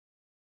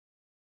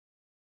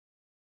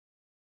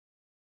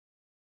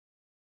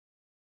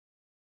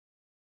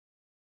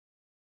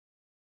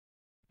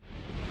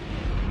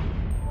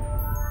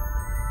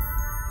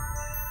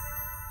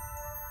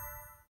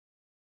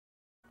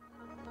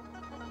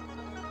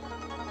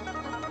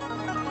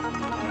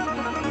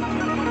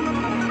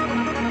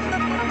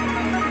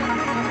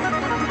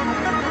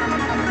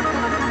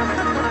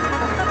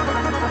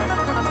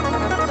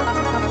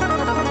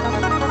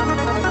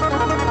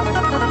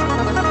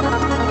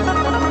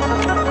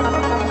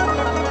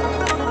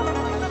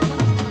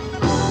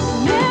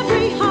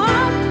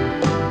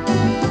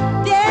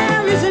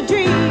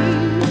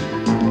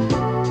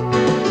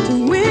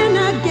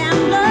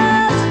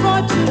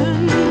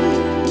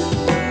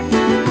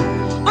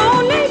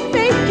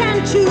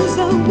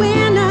There's the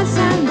winners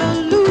and the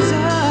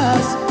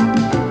losers.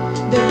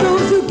 There's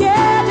those who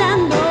get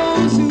and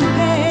those who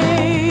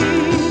pay.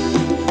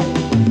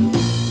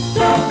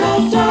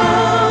 Double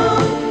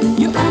down.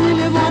 You only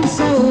live once,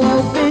 so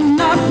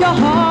open up your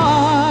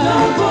heart.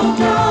 Double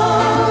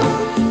down.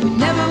 You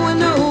never will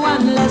know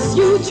unless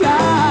you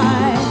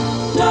try.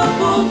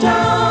 Double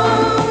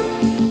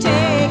down.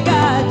 Take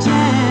a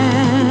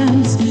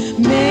chance.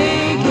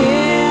 Make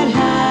it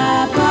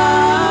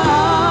happen.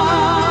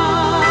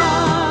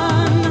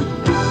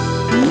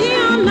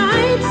 Neon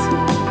lights,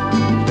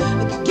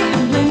 the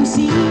gambling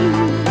scene.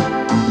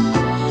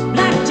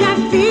 Blackjack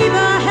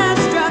fever has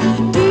struck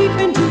deep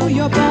into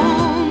your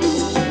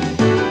bones.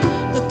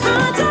 The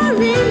cards are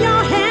in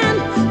your hand,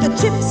 the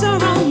chips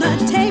are on the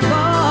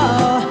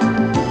table.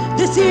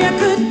 This year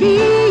could be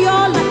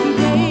your lucky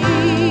day.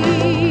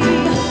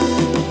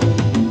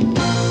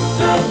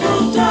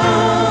 Double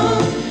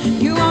down.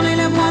 You only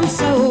live once,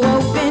 so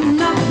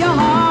open up your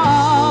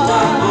heart.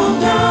 Double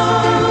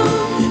down.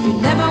 You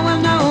never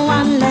will know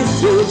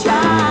unless you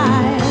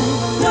try.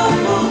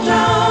 Double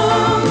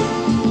down.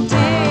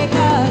 Take a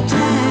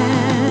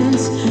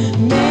chance.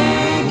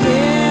 Make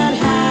it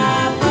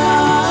happen.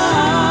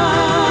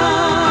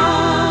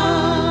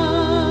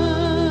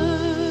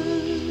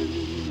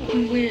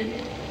 Win.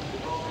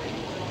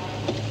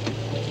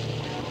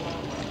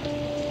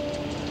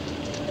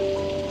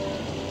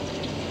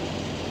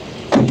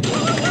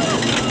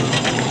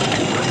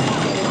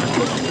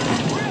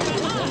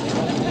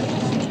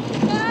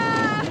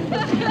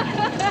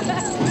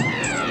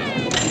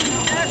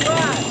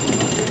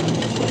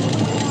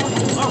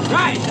 All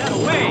right, that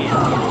away.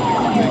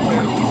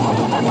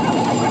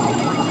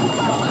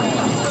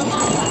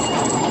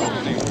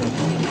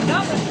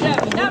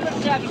 Number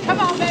seven, come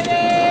on, baby.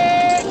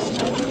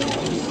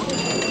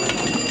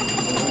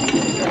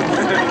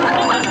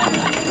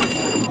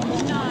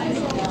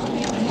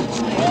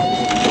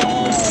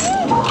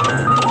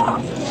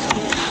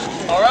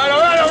 All right.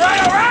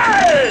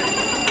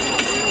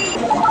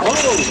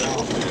 Whoa.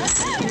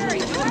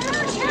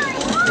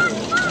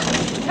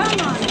 Come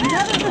on,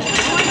 another.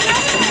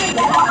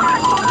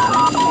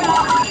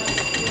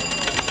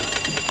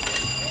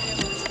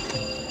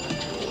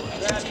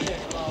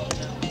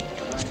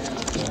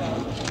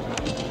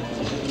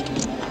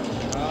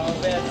 All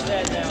bad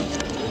set now.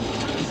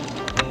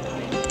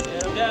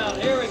 Get him down.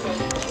 Here we go.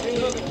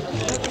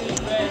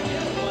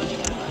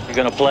 You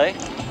gonna play?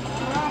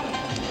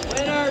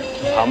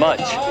 How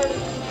much?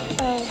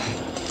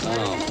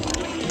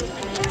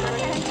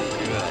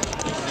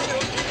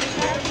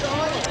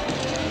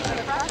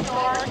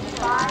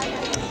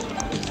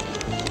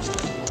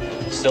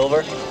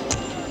 Silver?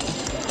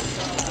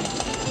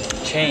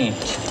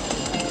 Change.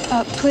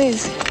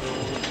 Please.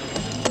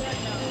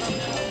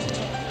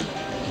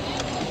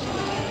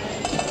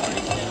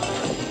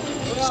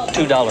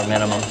 $2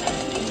 minimum.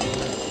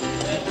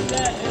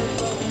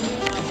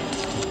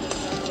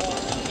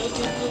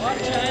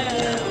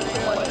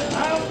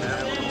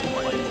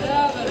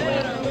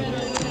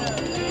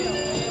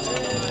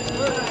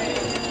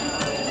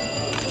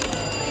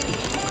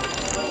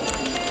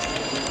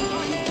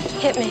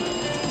 Hit me.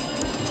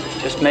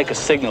 Just make a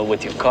signal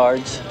with your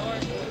cards.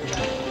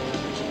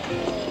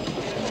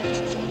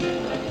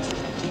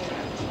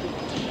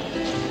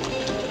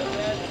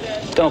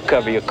 Don't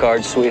cover your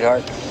cards,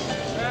 sweetheart.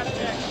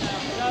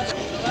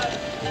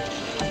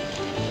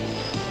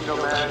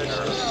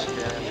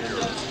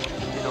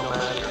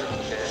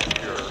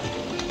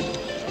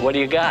 What do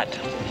you got?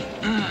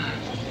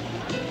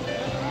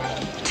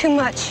 Too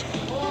much.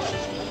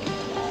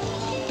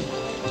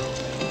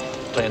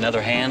 Play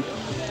another hand?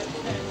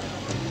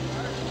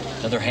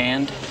 Another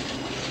hand?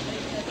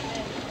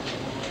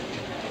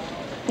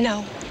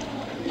 No.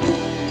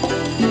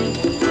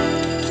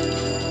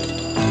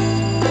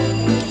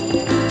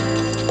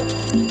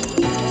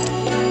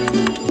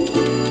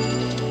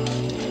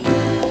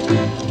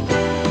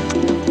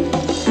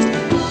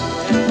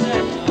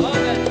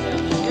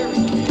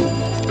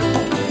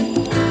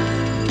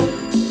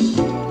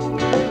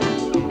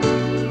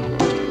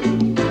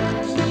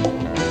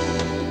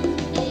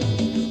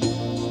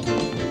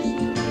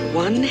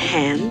 One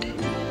hand?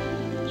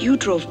 You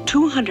drove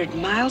 200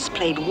 miles,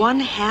 played one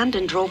hand,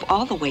 and drove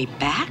all the way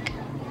back?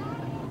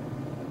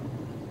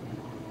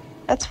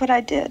 That's what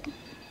I did.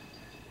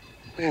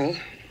 Well,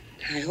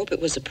 I hope it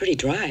was a pretty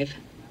drive.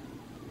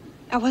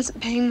 I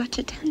wasn't paying much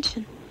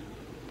attention.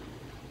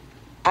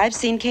 I've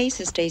seen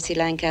cases, Stacy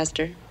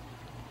Lancaster.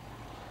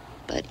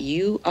 But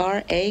you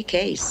are a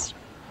case.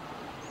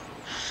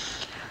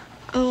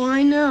 Oh,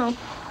 I know.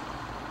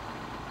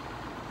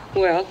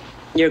 Well,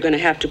 you're going to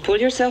have to pull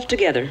yourself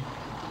together.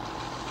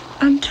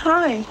 I'm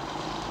trying.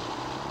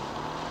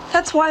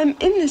 That's why I'm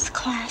in this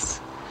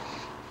class.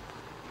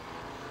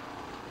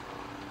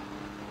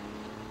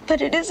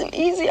 But it isn't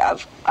easy.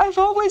 I've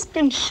always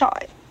been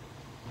shy.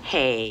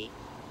 Hey,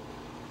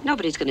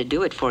 nobody's going to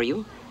do it for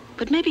you.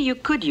 But maybe you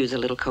could use a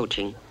little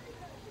coaching.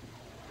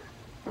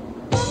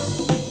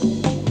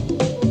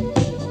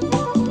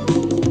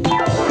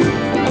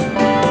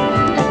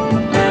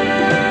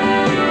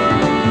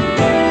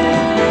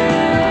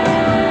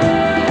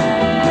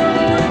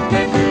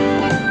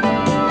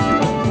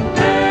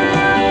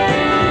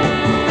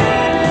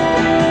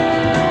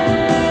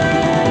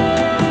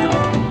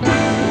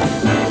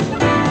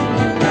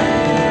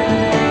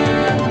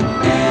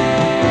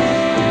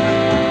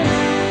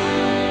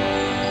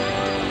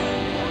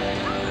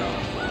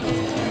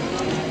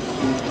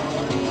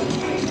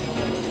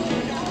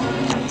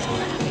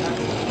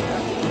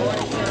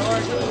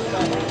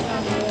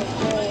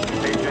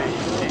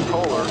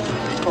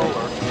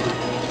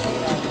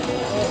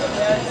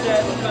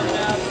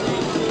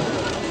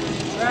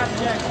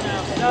 Blackjacks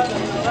now.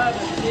 7,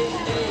 11, 8,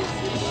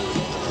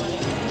 20.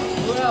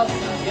 Who else?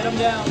 Get them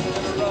down. We're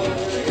going to roll. Here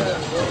we go.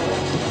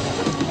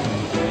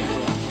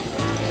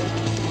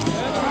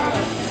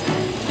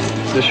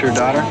 Is this your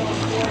daughter?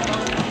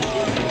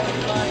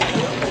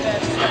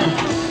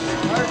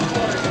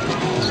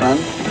 Son?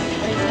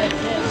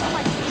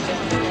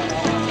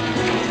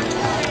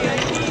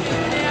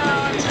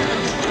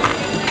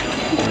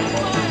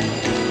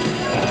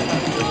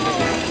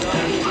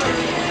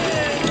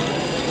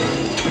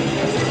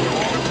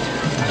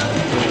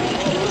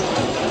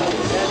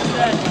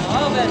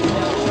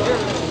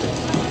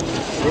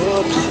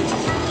 Whoops.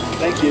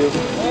 Thank you.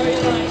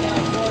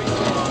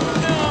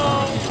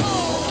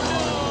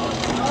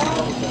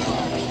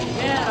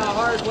 Yeah, a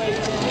hard way to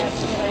have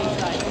some face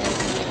like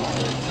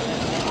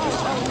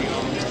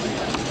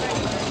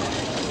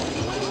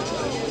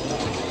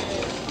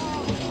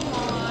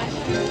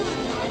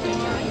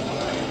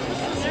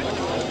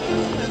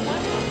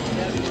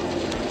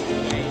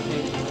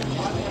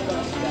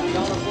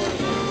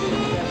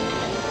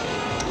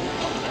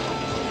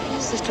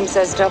System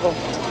says double.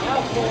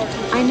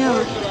 I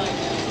know.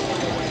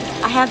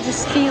 I have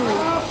this feeling.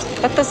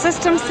 But the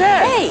system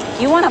says. Hey,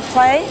 you want to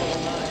play?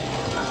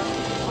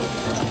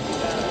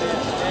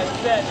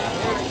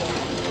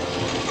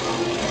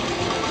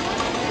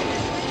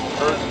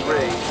 First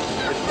grade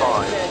is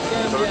fine.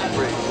 First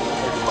grade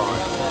is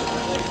fine.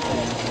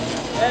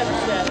 That's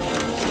set.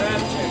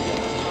 Grab chicken.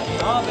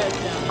 All bets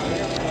down.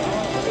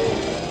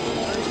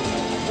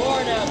 Four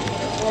now.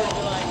 4th of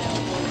July now.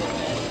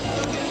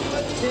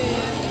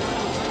 10.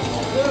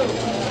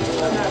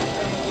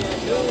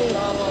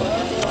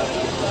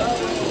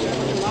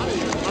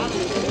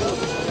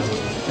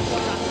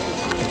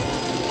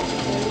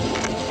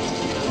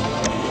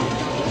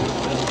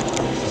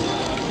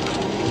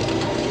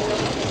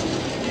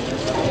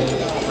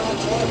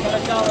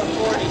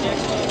 $1.40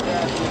 next one.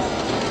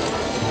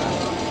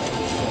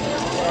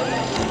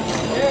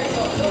 There you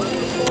go. Those are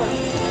the scores.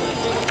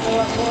 Take it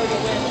for to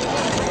win.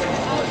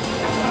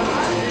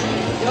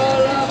 Go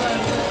love it.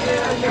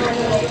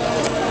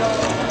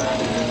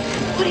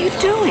 What are you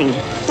doing?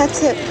 That's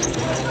it.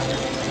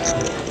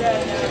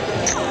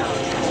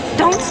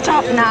 Don't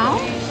stop now.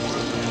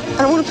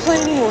 I don't want to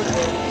play anymore.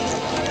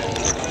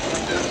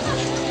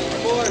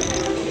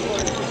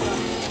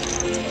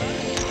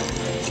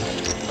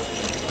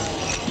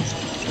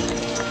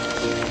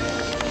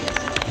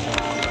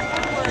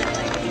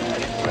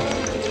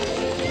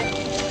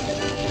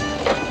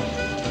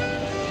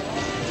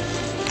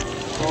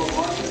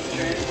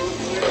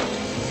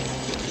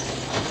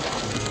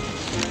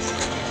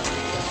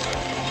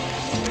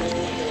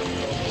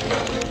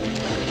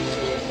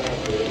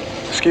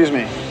 Excuse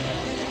me.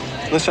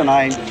 Listen,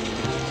 I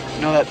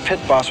know that pit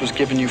boss was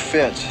giving you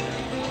fits.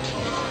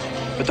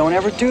 But don't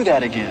ever do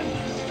that again.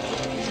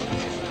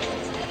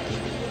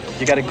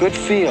 You got a good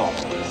feel.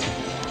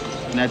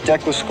 And that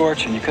deck was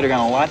scorching. You could have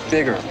gone a lot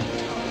bigger.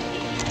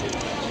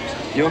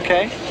 You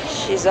okay?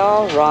 She's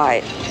all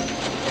right.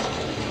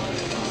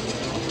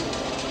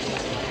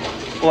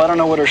 Well, I don't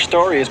know what her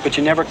story is, but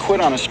you never quit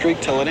on a streak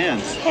till it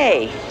ends.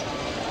 Hey,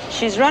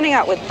 she's running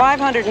out with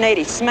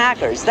 580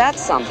 smackers.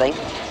 That's something.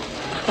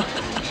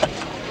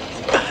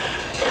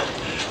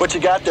 What you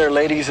got there,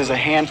 ladies, is a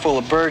handful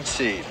of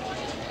birdseed.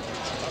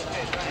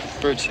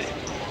 Birdseed.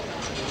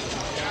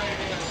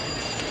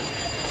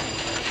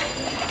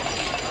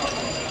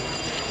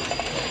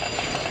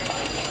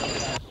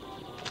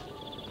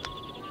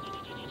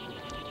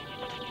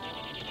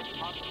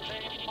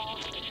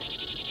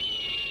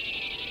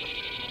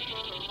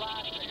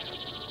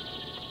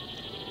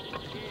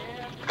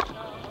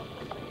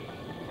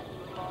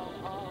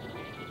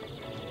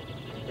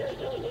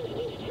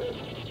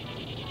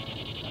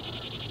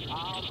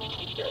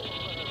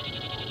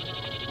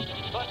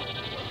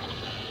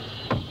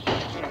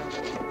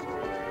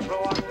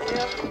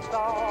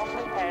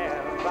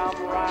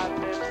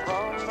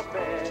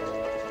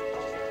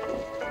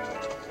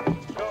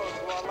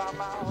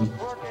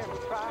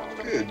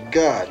 Good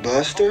God,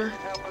 Buster.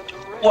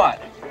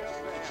 What?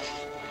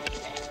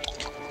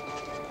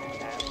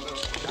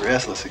 You're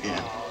restless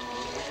again.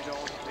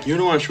 You're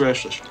the one that's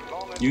restless.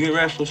 You get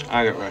restless,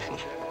 I get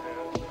restless.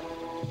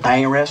 I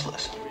ain't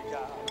restless.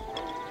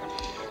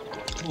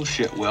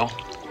 Bullshit, Will.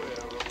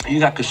 You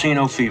got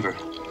casino fever.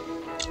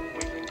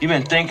 You've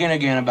been thinking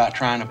again about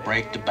trying to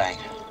break the bank.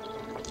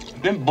 It's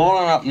been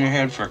boiling up in your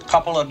head for a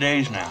couple of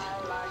days now.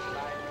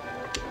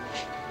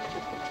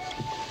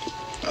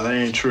 No, that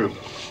ain't true.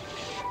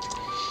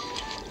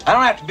 I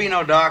don't have to be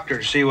no doctor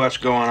to see what's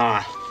going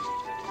on.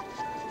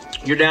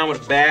 You're down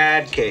with a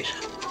bad case.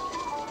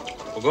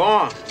 Well, go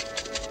on.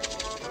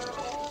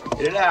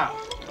 Get it out.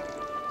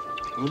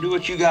 We'll do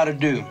what you gotta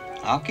do.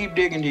 I'll keep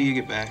digging till you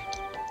get back.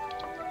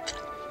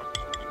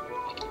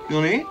 You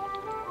wanna eat?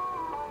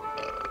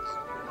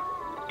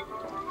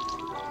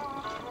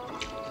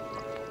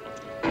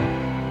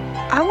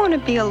 I want to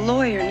be a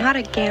lawyer, not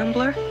a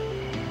gambler.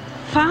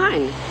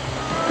 Fine.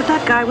 But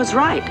that guy was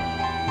right.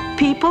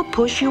 People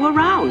push you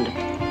around.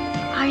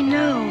 I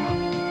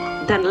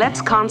know. Then let's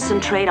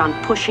concentrate on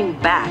pushing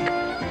back.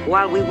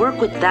 while we work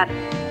with that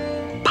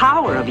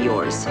power of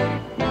yours.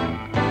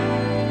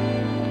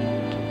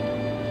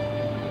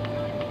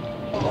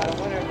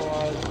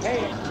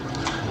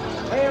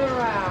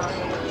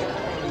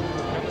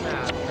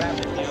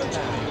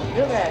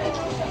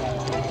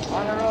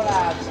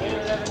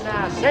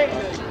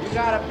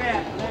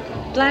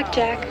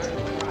 Blackjack.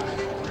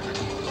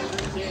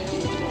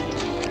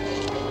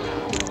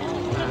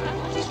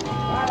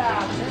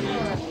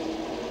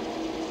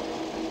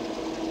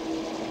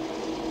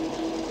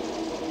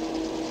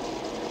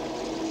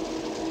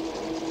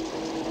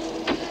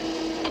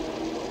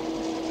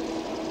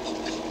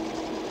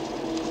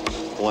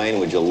 Wayne,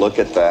 would you look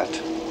at that?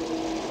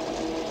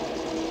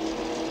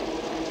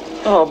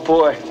 Oh,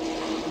 boy.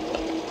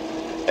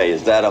 Hey,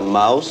 is that a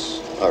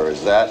mouse or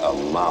is that a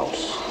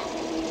mouse?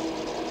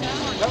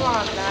 Come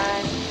on,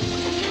 9,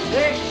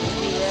 6,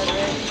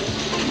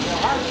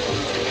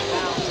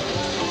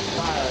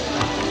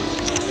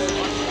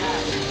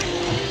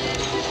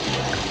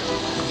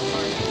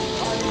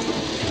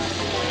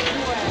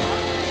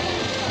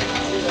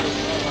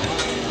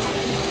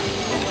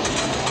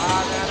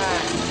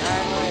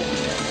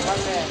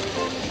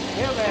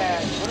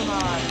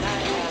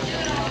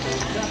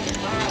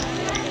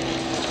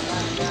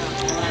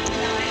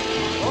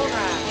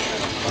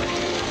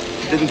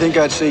 Didn't think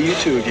I'd see you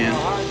two again.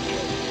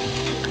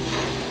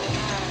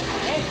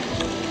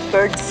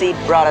 Birdseed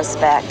brought us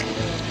back.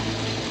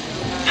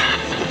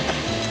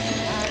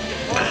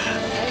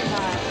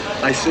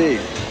 I see.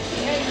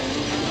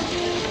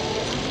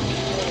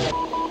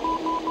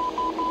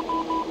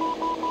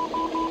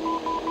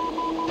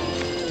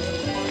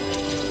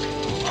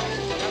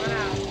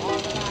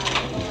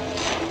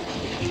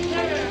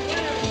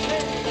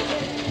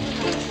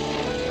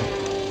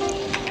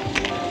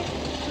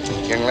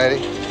 Young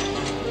lady,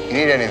 you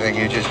need anything,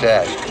 you just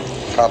ask.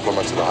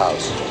 Compliments of the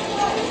house.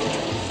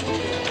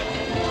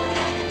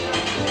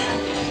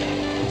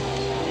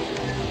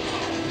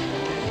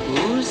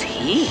 Who's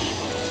he?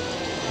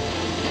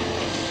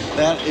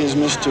 That is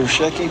Mr.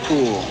 Shecky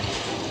Poole.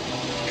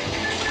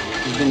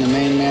 He's been the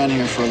main man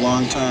here for a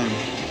long time.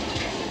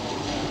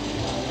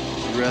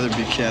 He'd rather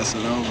be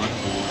Casanova.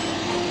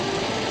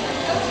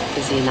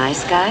 Is he a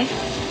nice guy?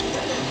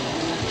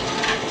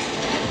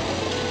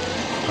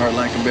 Heart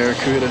like a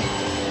barracuda.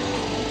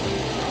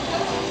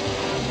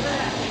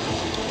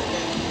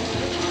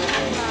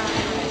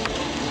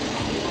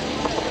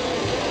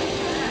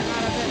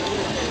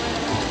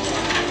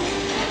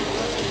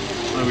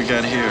 What do we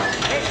got here?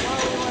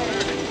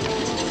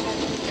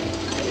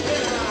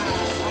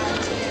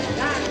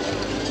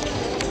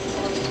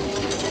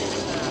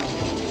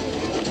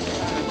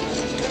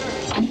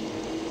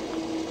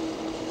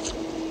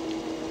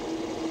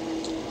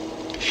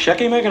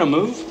 Shecky making a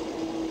move?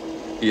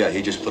 Yeah,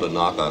 he just put a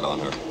knockout on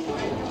her.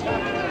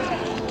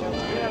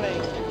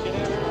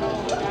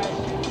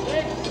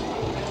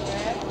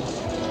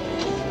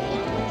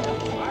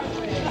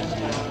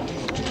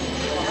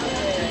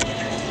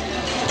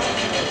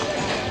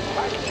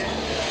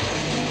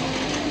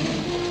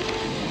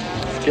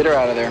 Get her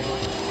out of there.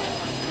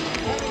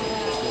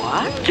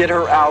 What? Get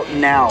her out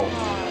now.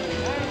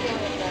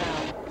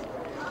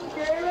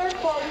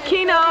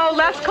 Keno,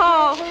 last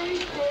call.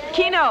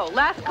 Keno,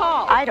 last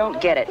call. I don't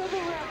get it.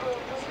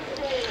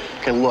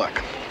 Okay, look.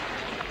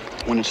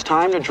 When it's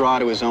time to draw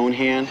to his own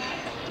hand,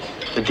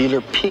 the dealer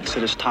peeks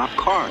at his top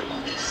card.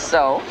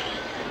 So?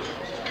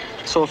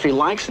 So if he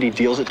likes it, he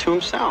deals it to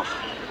himself.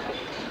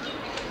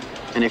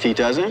 And if he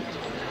doesn't,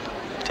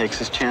 takes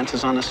his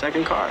chances on the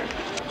second card.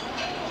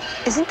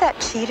 Isn't that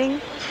cheating?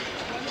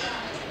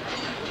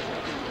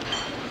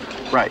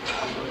 Right.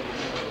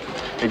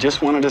 They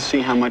just wanted to see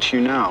how much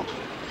you know.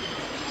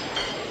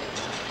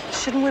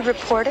 Shouldn't we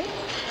report it?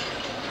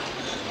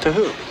 To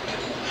who?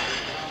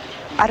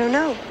 I don't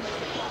know.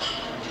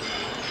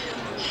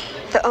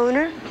 The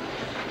owner?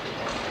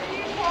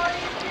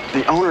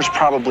 The owner's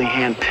probably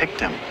handpicked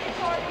him.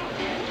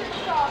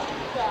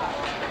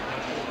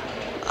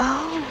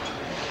 Oh.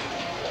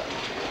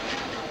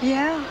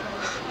 Yeah.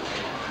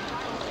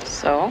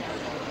 So,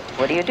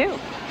 what do you do?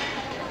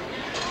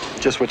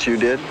 Just what you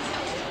did.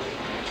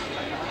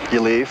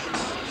 You leave.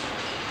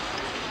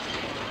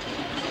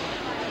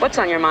 What's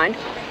on your mind?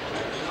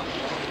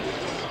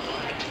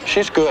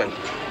 She's good.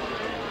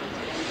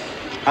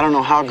 I don't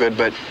know how good,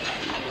 but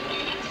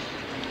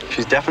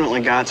she's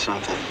definitely got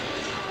something.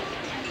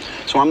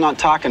 So I'm not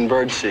talking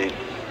birdseed.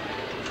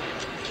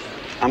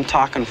 I'm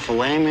talking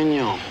filet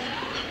mignon.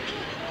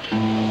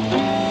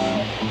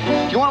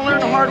 If you want to learn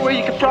the hard way,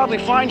 you could probably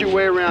find your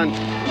way around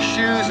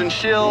shoes and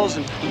shills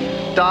and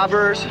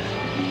daubers,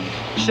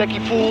 shecky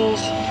pools,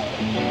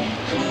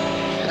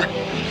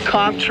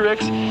 comp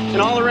tricks,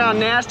 and all around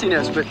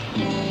nastiness, but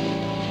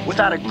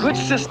without a good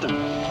system,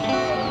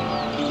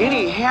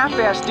 any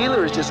half-ass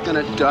dealer is just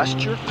gonna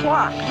dust your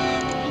clock.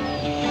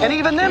 And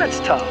even then it's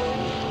tough.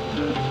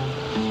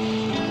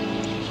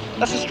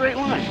 That's a straight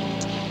line.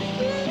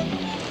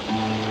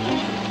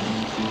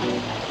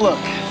 Look,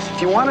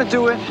 if you want to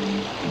do it,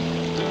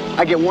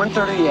 I get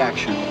 1/3 of the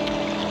action.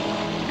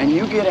 and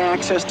you get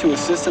access to a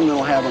system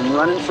that'll have them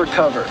running for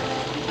cover.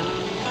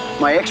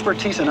 My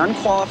expertise and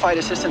unqualified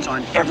assistance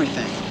on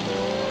everything.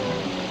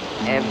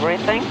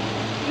 Everything?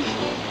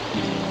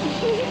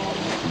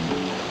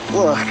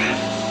 Look,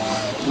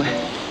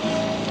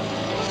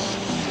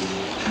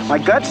 my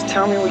guts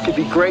tell me we could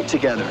be great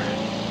together.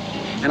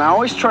 And I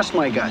always trust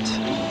my guts.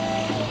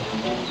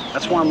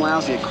 That's why I'm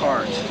lousy at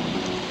cards.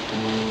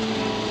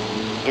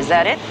 Is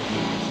that it?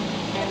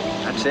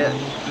 That's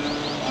it.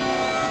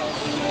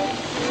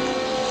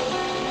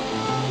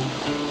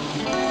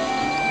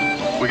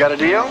 We got a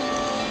deal?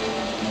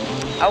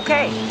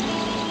 Okay.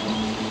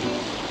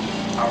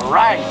 All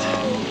right.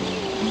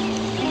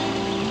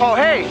 Oh,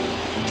 hey.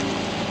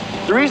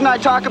 The reason I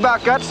talk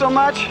about guts so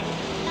much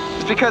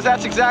is because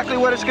that's exactly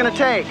what it's gonna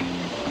take.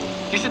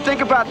 You should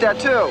think about that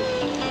too.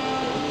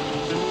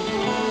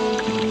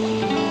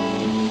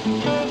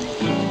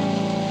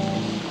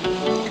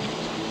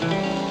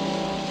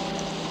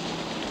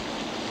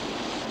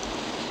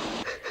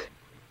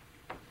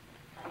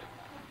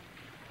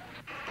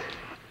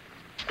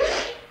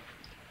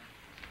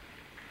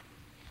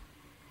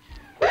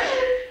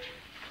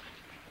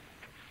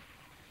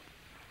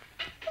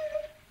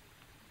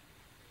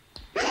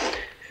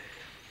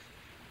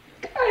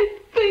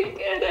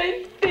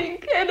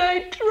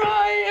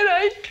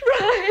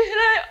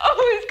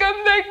 always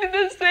come back to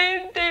the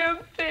same damn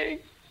thing.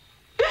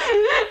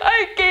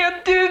 I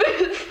can't do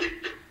this.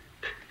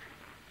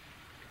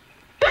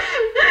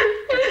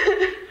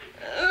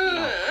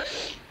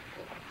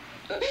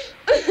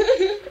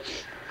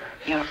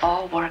 You're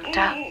all worked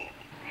up,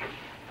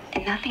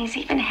 and nothing's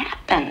even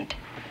happened.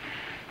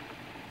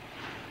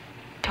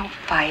 Don't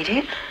fight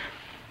it.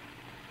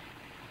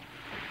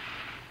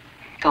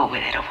 Go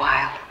with it a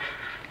while.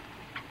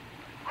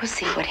 We'll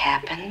see what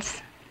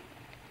happens.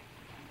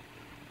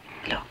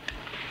 Look,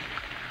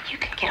 you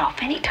can get off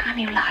any time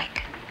you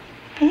like.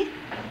 Hmm?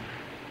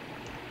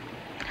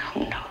 Who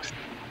knows?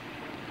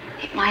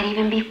 It might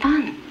even be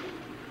fun.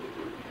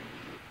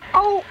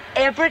 Oh,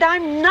 Everett,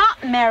 I'm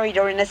not married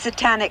or in a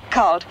satanic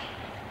cult.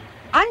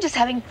 I'm just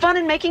having fun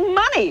and making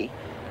money.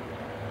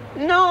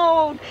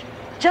 No,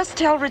 just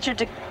tell Richard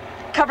to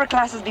cover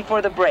classes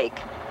before the break.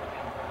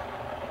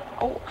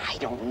 Oh, I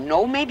don't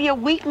know, maybe a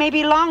week,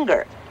 maybe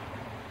longer.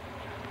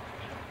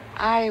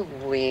 I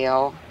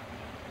will.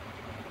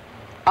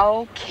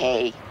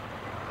 Okay.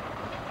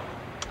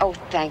 Oh,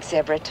 thanks,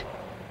 Everett.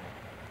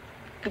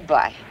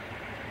 Goodbye.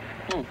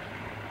 Bye.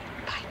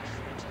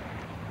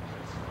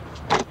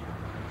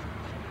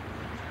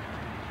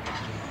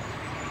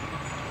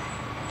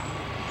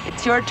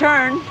 It's your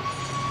turn.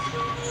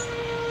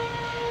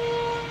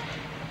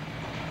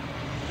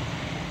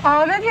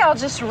 Maybe I'll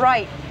just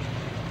write.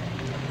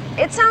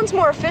 It sounds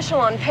more official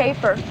on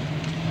paper.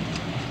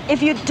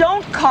 If you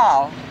don't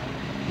call,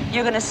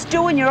 you're gonna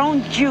stew in your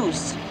own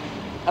juice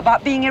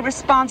about being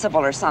irresponsible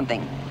or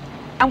something.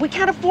 And we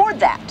can't afford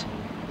that.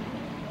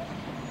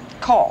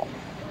 Call.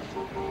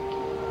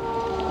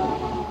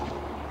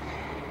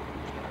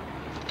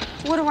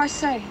 What do I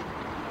say?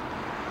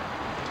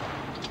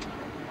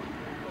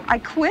 I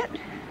quit?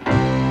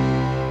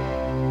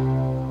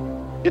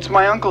 It's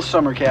my uncle's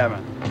summer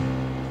cabin.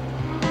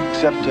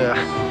 Except,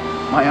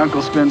 my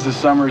uncle spends his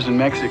summers in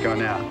Mexico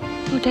now.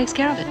 Who takes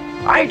care of it?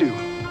 I do.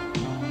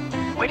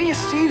 Wait till you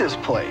see this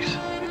place.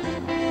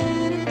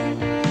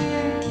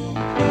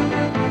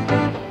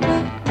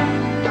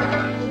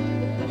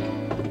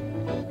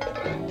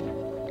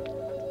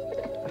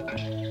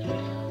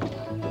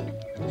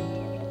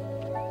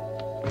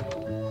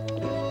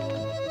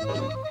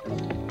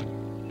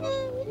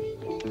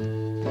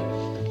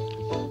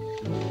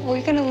 Are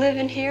we gonna live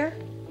in here?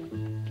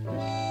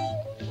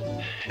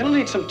 It'll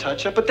need some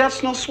touch-up, but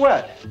that's no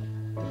sweat.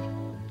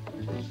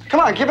 Come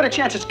on, give it a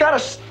chance. It's got a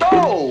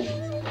stove.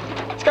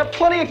 It's got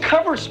plenty of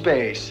cover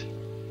space.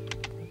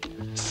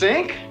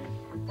 Sink?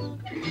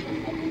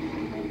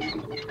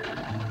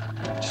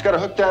 Just gotta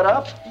hook that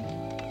up.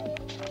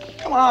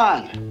 Come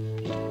on.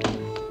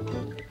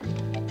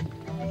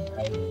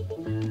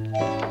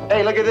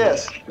 Hey, look at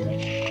this.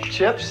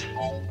 Chips.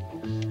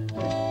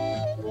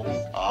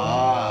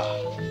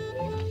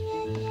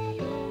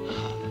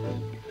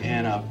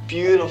 And a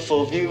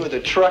beautiful view of the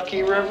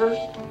Truckee River.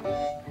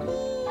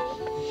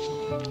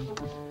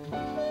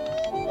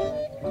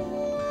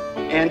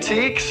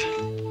 Antiques.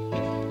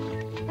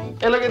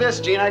 Hey, look at this,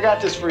 Gene. I got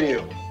this for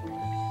you.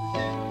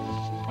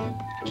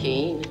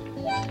 Gene.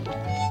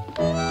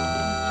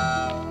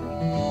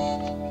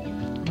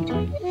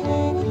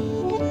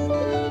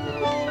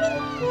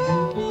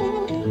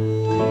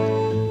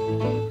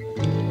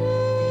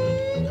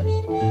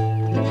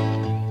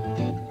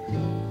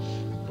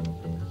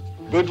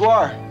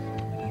 Boudoir.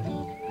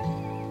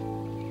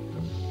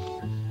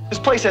 This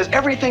place has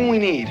everything we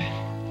need.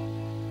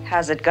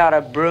 Has it got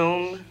a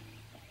broom?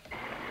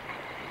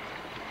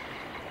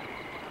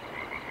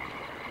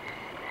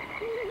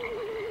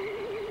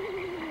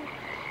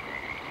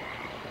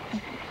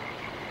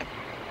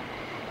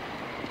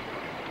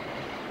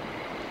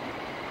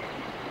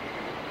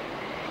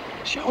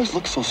 She always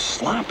looks so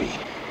sloppy.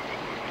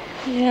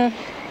 Yeah,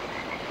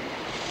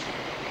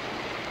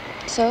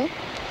 So?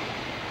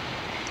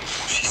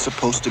 She's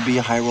supposed to be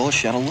a high roller.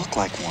 She ought to look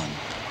like one.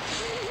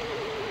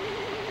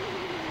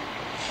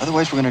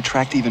 Otherwise, we're going to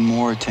attract even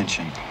more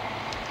attention.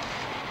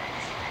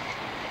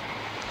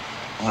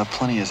 We'll have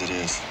plenty as it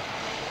is.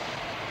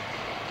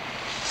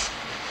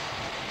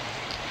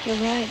 You're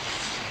right.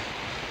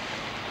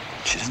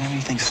 She doesn't have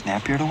anything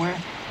snappier to wear?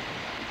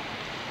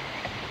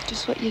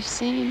 Just what you've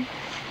seen.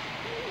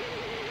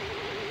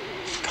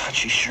 God,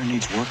 she sure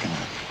needs working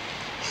on.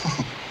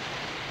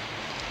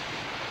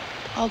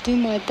 I'll do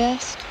my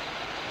best.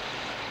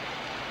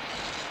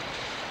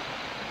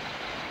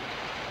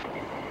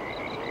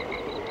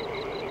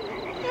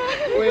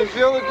 When you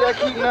feel the deck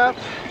heating up,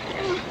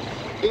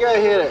 you gotta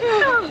hit it.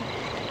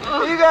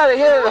 You gotta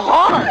hit it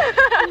hard.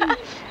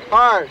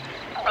 Hard.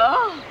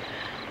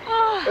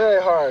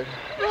 Very hard.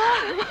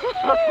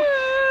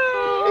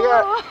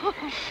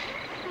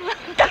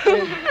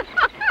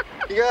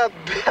 You gotta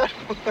bet.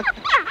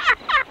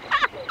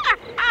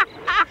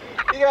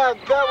 You gotta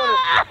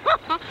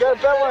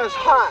bet when it's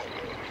hot.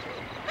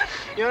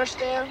 You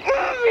understand?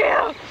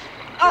 Yeah.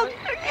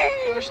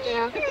 You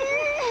understand?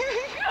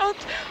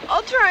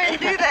 I'll try and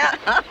do that.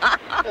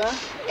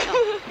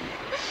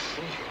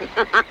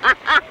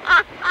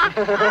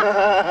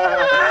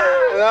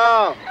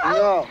 No.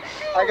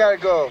 I gotta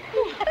go.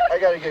 I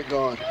gotta get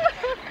going.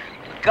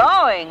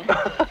 Going?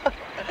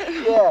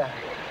 Yeah.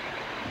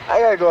 I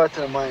gotta go out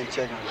to the mine and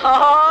check on it.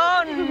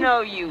 Oh,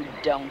 no, you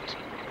don't.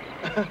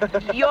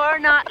 You're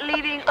not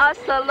leaving us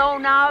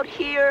alone out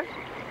here?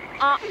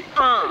 Well,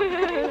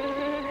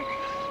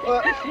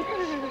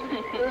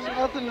 there's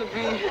nothing to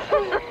be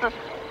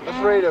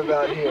afraid of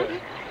out here.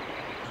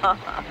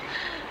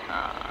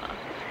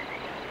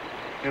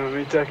 You want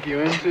me to tuck you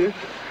in, too?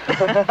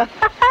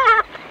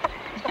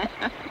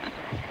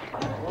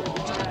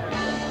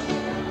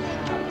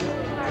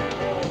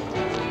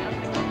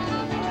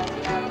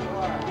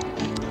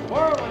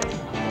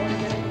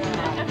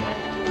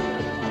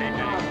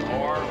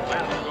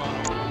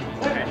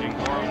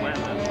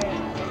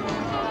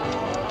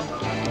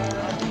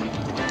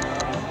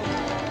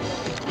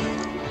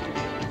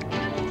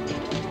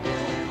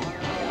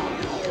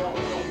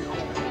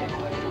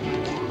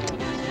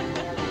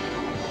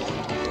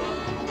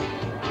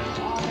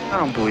 I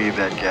don't believe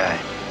that guy.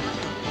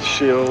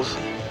 Shills,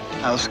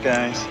 house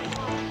guys.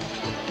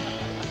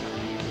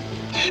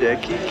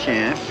 Shecky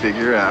can't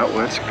figure out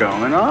what's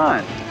going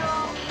on.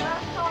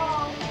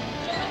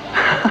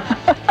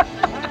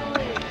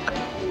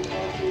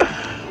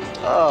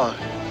 Oh.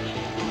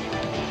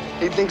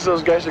 He thinks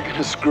those guys are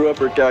gonna screw up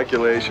her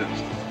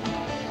calculations.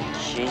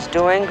 She's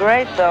doing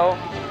great, though.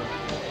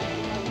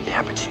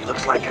 Yeah, but she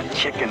looks like a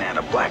chicken at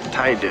a black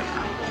tie dinner.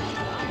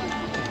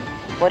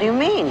 What do you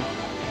mean?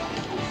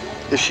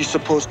 If she's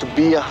supposed to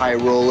be a high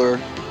roller,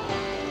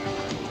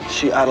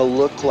 she ought to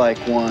look like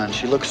one.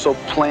 She looks so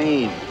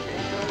plain.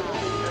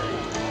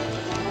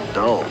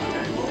 Dull.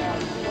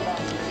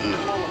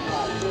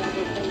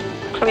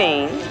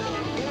 Clean.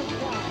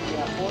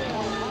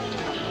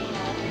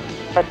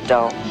 But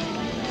dull.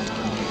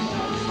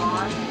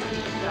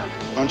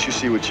 Why don't you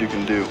see what you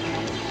can do?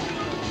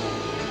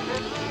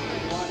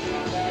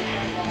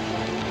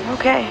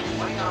 Okay.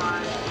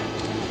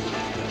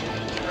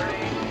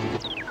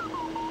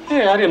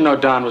 Hey, I didn't know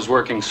Don was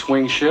working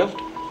swing shift.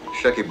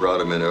 Shecky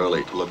brought him in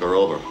early to look her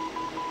over.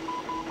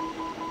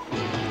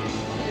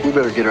 We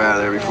better get her out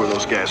of there before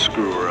those guys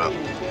screw her up.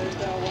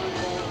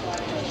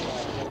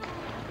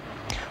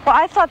 Well,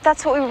 I thought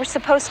that's what we were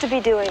supposed to be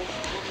doing.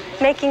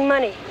 Making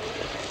money.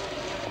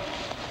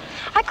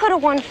 I could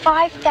have won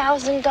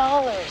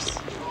 $5,000.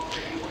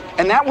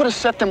 And that would have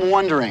set them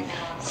wondering.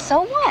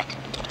 So what?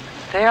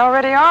 They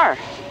already are.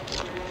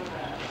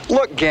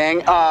 Look,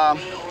 gang,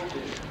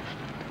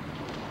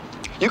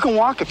 you can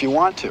walk if you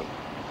want to.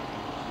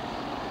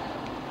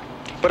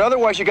 But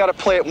otherwise, you got to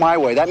play it my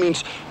way. That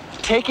means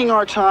taking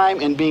our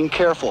time and being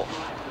careful.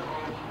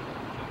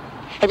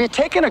 Have you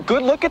taken a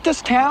good look at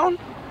this town?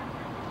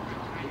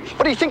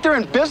 What, do you think they're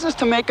in business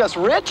to make us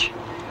rich?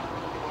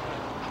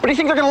 What, do you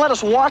think they're going to let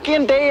us walk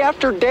in day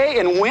after day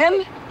and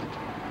win?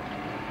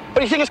 What,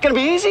 do you think it's going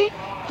to be easy?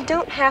 You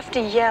don't have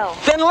to yell.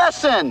 Then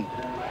listen.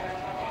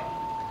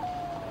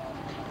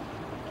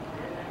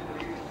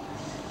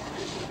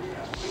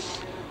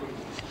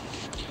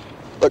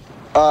 Look,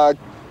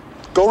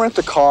 go rent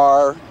the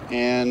car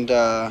and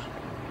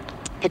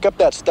pick up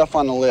that stuff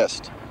on the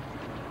list.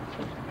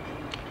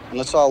 And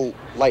let's all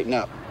lighten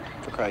up,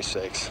 for Christ's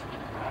sakes.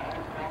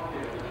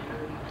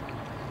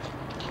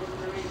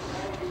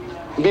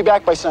 Be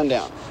back by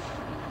sundown.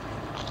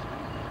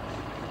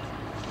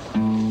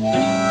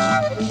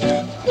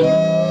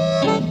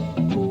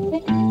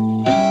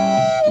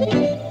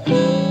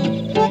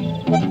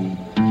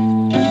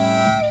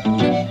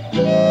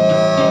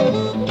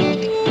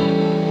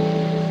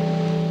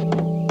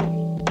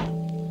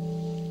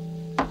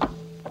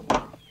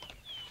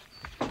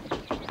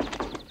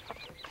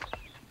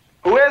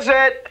 Who is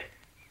it?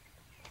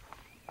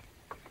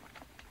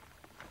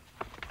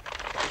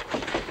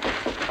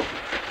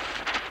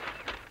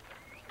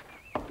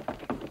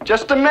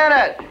 Just a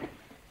minute.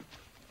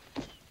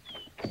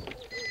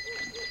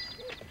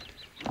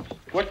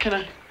 can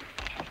I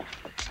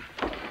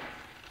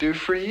do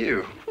for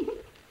you?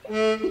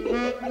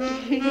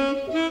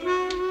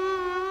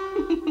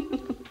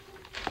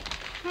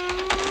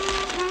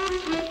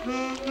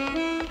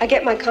 I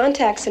get my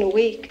contacts in a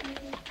week.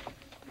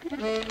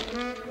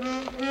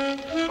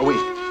 A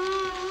week.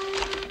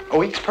 A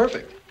week's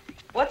perfect.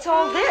 What's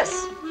all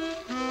this?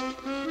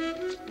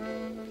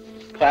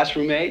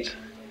 Classroom aids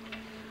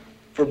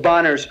for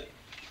Bonner's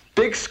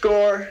Big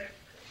Score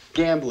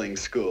Gambling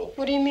School.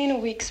 What do you mean a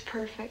week's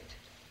perfect?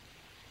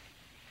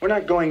 We're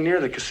not going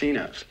near the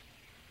casinos.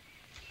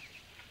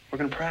 We're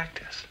going to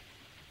practice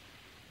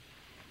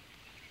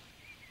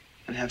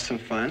and have some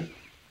fun.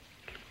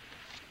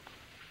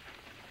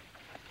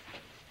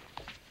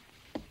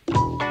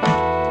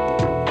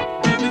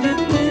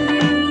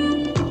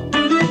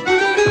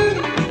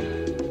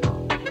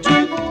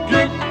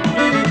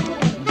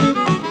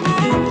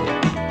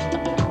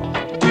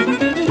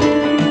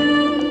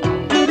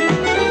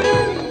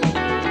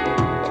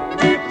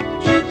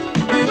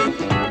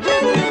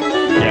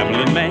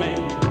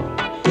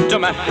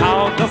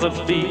 How does it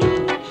feel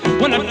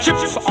when a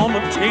chip's on the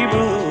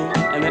table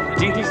and that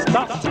deal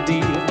starts to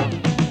deal?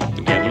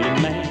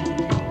 Gambling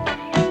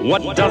man,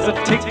 what does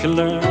it take to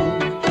learn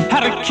how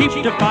to keep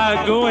the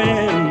fire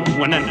going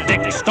when that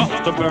deck starts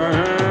to burn?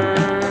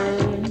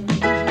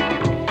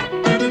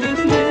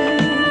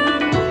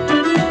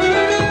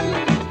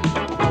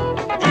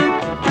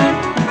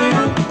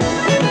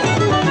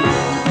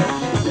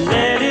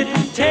 Let it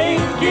take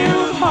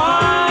you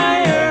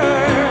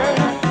higher,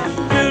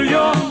 fill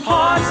your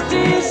heart's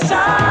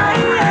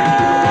desire.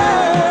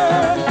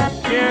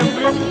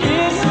 Gambling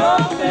is a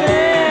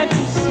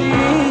fantasy.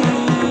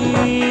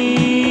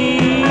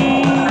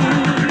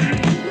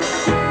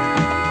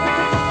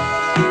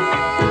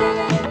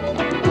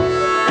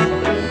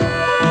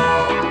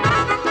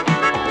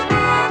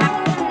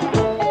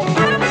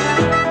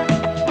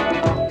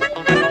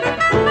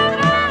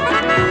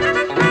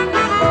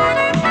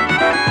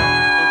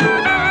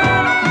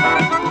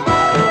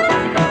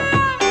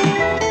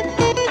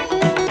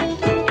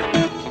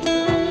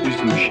 Use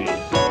the machine.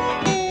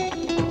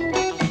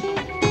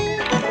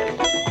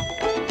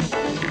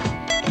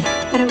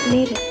 I don't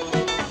need it.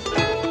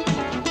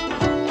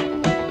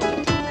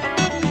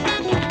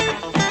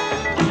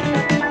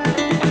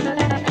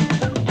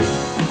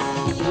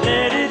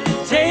 Let it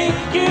take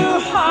you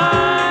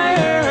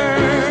higher,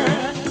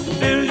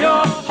 fill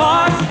your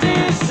heart's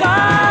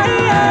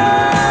desire.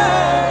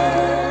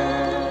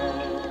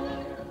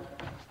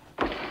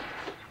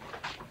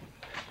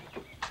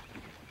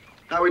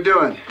 How we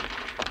doing?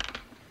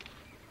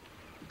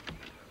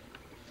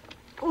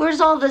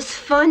 Where's all this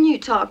fun you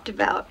talked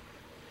about?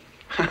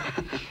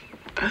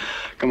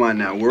 Come on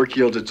now, work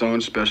yields its own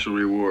special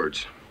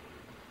rewards.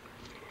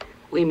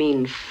 We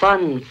mean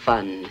fun,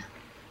 fun.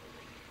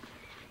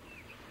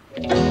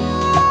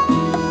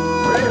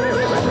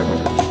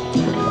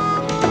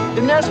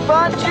 Isn't that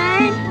fun,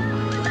 Gene?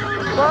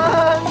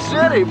 Fun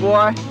city,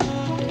 boy.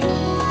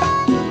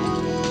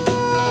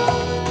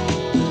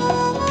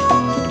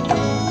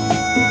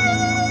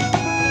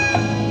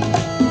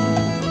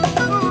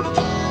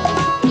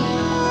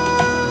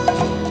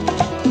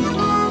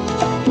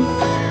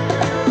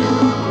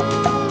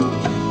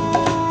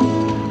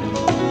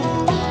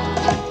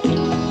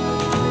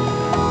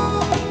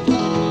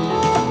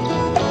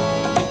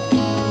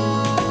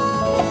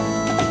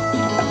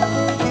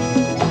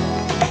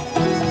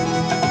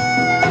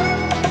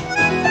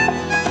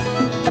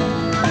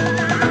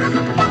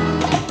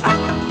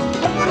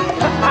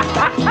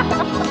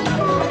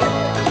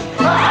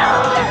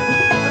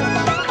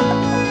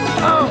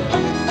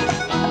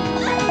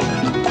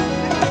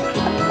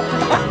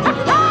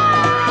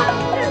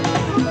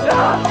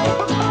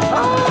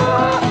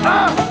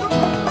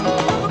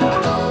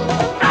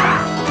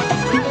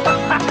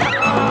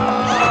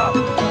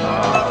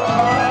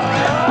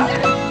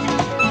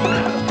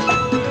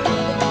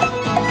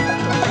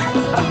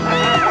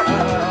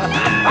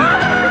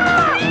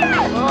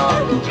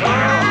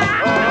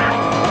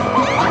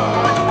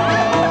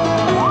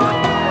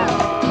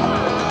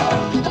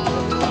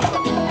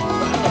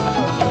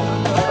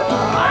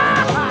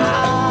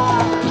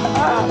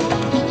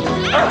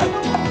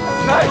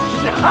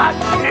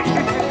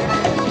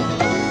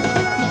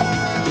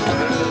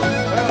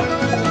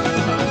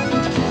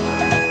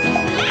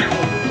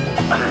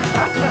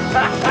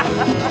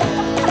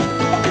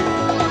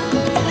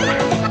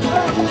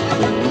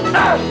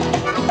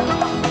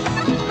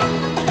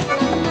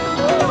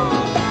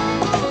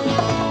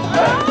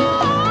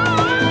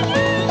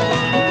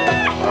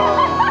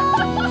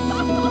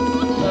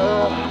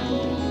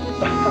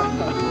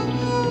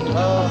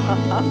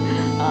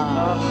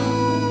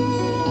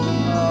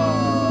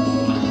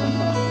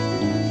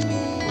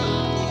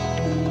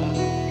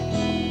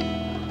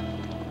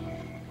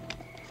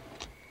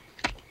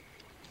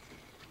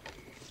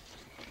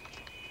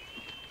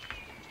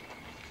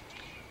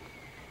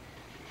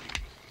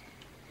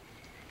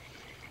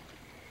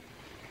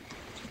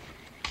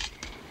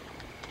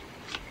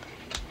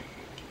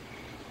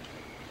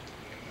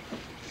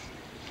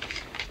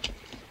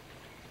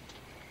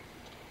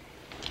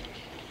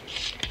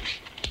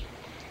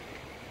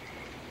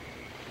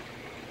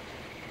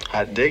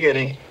 Hot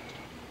diggity.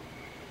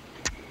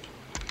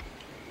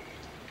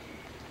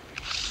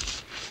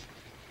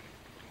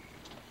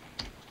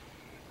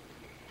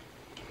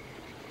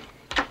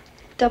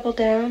 Double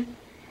down.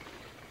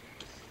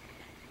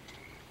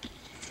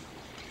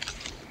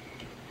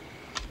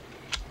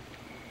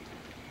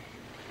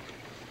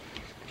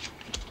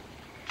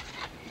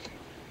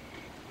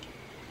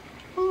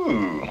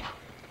 Ooh.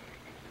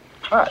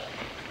 Hot.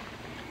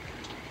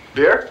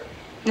 Beer?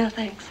 No,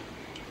 thanks.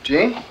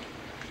 Gene?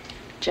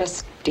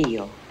 Just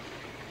deal.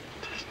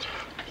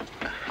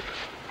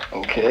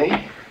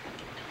 Okay.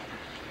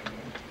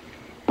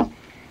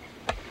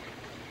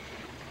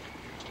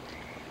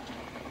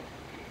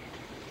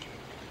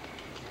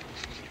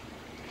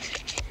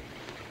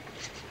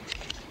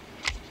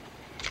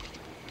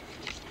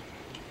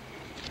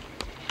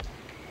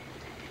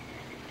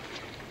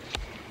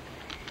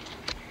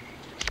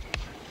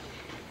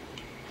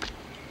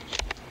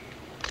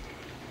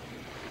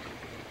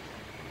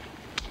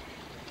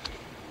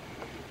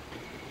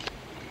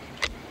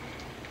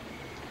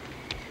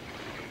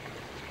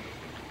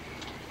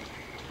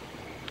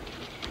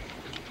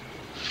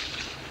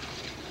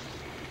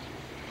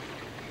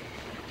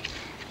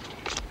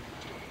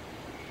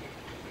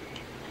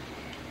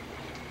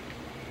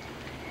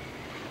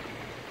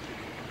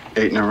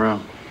 Eight in a row.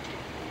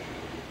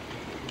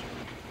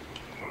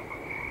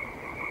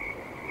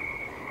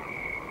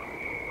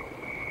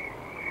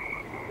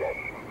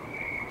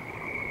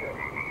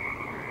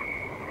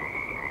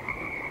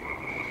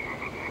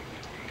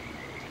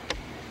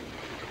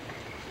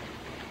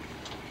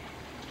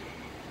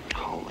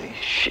 Holy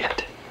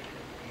shit.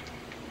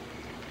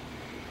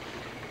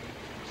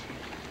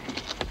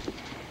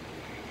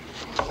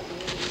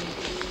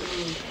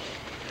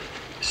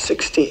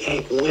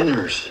 $68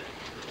 winners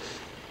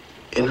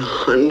in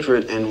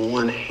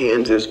 101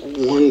 hands is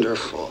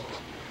wonderful.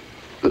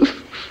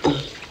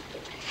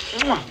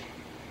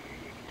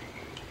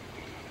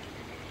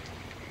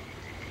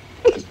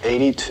 It's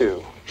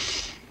 82.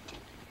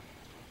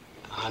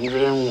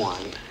 101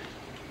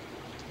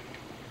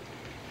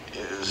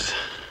 is...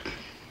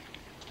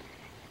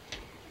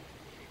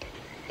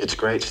 It's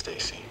great,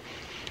 Stacy.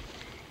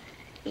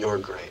 You're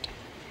great.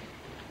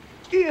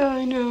 Yeah,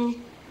 I know.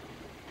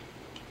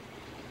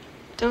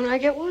 Don't I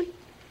get one?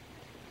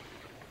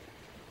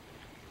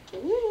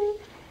 Ooh.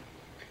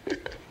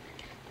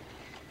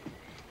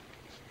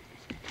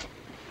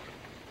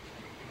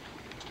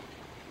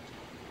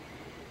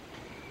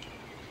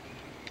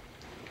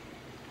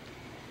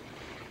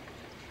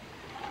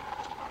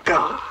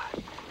 God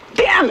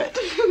damn it!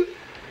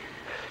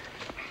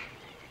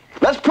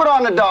 Let's put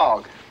on the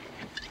dog.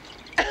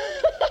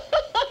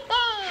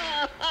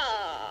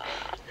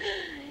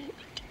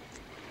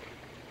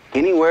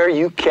 Anywhere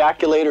you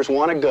calculators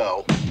want to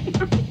go.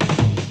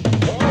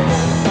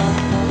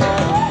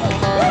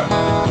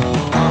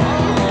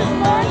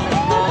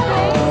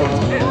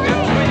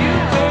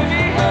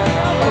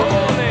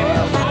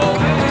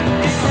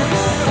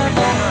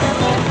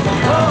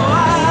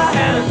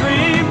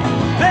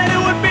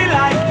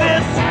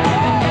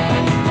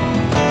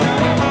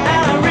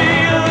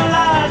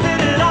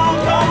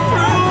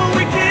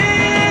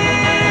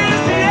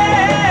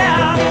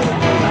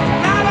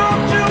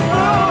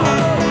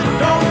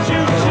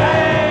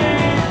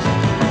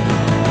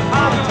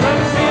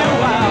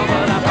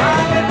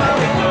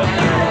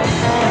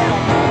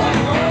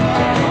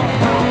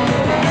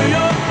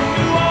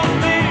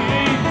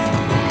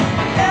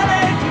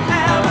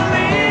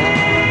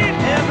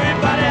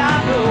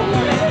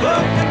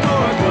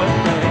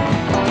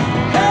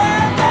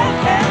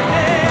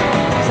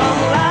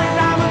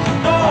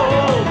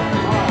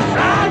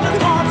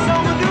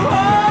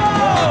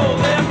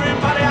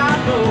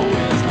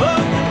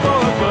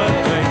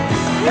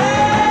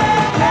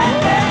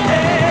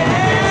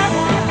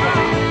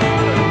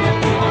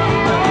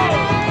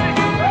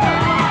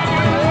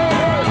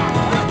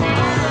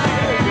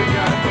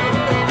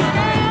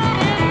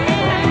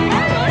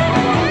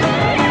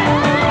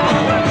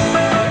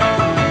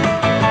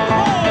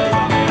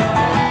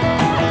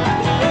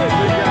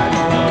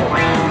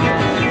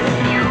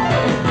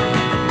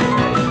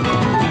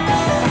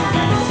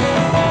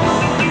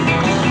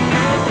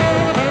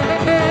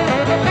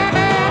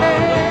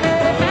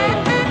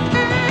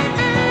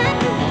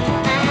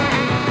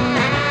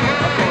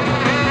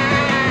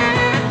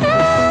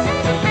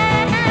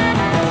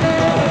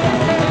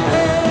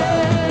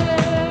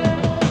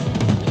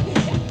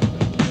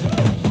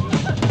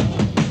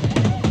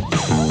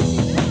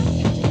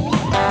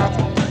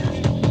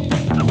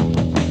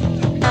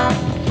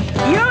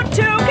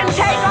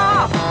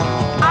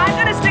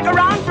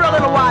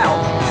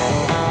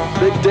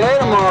 Day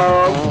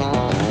tomorrow.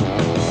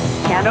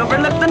 Can't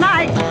overlook the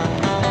night.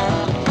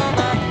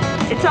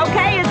 It's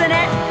okay, isn't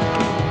it?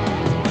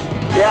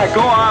 Yeah,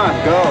 go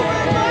on, go.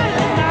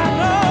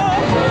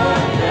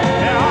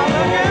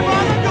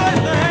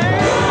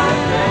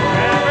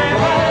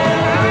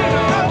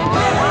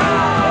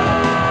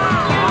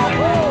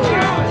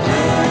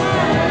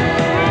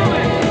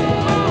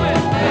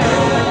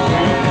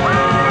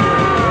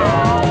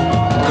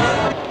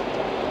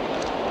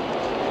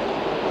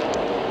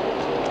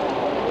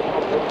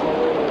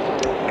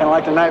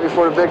 like the night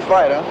before the big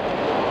fight, huh?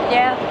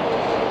 Yeah.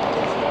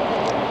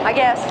 I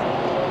guess.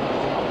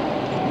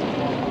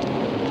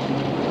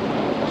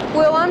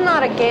 Will, I'm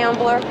not a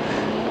gambler.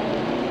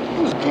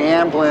 Who's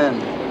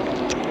gambling?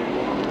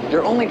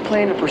 You're only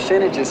playing the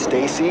percentages,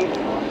 Stacy.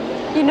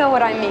 You know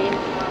what I mean.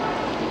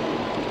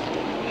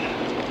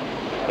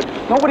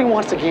 Nobody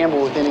wants to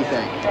gamble with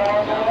anything.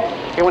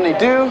 And when they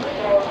do,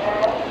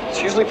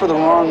 it's usually for the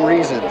wrong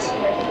reasons.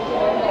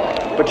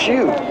 But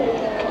you,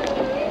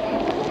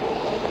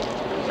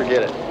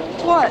 forget it.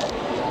 What?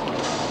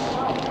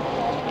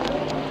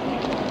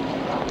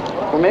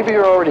 Well, maybe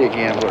you're already a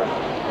gambler.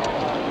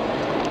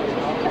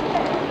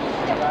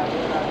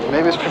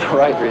 Maybe it's for the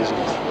right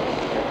reasons.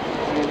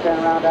 You turn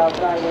around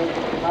outside waiting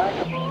for your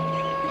mic.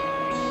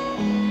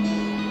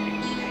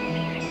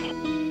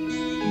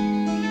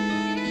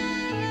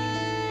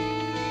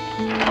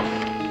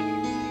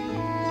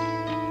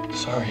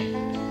 Sorry.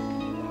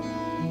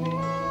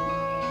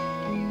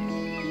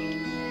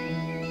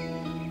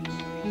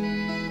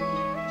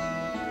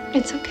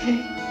 It's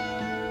okay.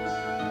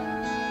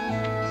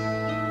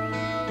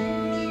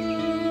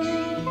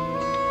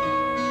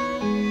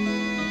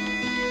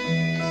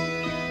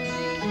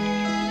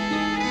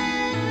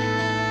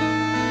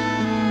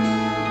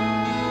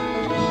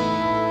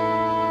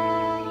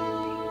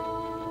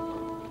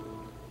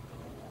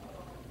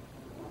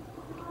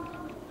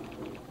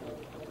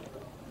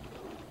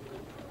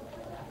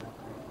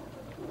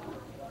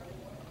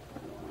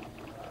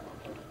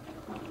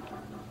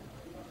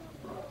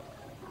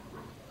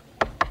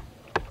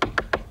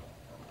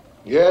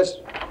 Yes?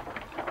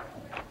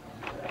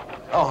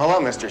 Oh, hello,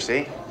 Mr.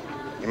 C.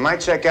 You might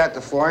check out the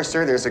floor,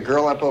 sir. There's a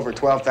girl up over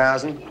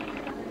 12,000.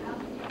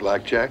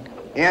 Blackjack?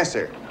 Yes,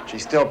 sir.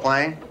 She's still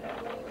playing?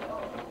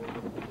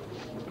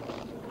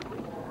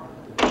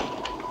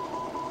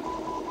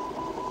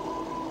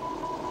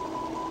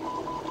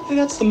 Hey,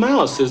 that's the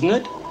mouse, isn't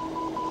it?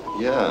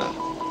 Yeah,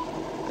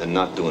 and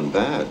not doing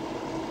bad.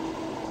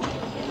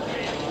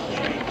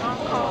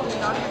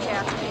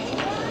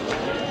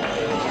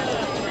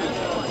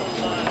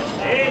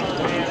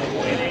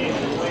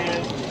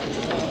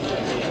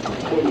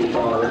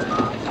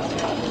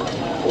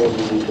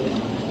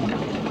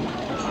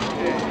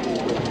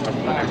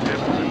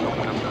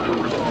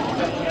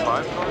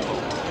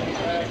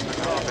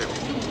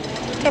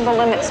 Table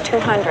limit's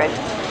 200.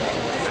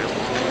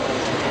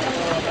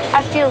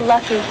 I feel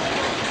lucky.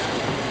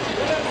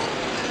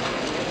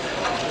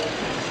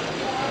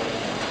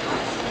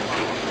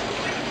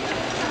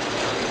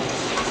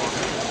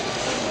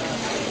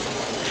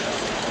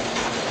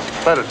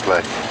 Let it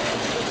play.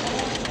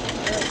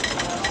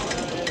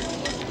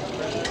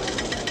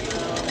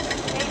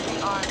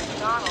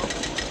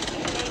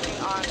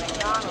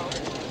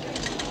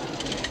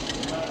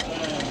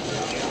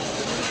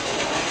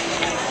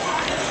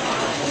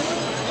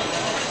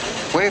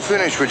 When you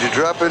finish, would you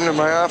drop into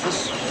my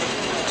office?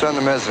 It's on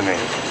the mezzanine.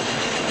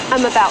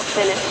 I'm about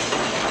finished.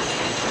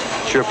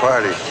 It's your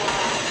party.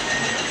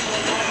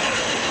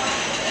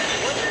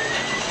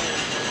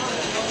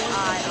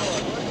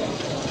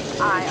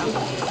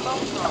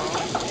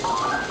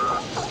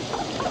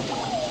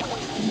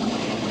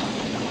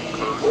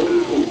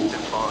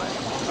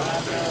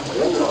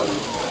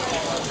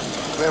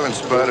 We haven't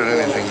spotted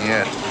anything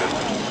yet,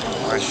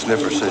 but my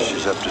sniffer says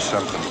she's up to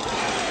something.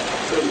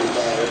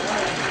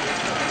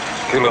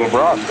 Cute little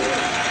broad.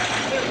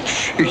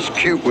 She's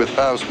cute with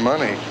house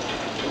money.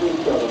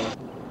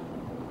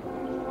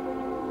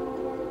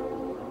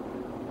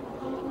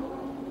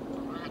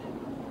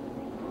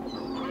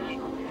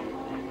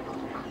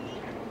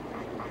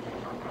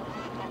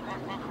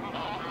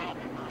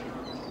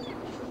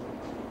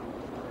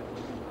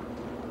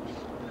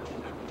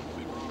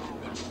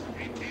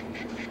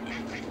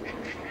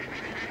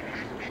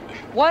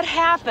 What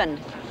happened?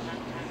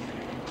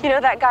 You know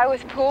that guy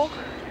with pool?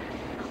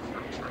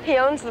 He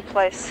owns the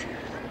place.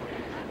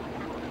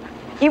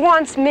 He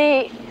wants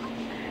me,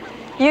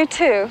 you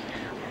too,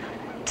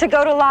 to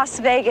go to Las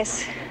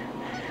Vegas.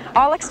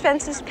 All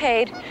expenses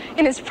paid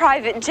in his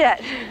private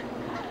jet.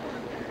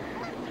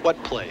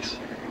 What place?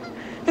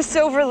 The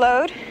Silver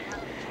Lode.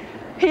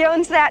 He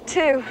owns that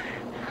too.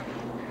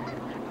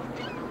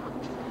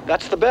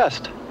 That's the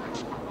best.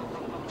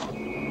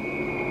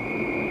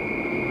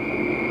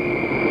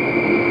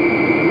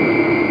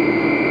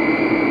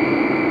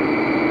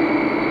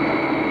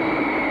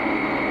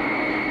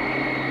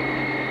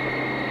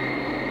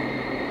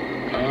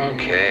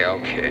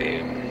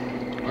 Okay.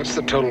 What's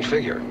the total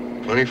figure?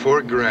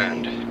 24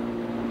 grand.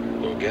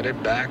 We'll get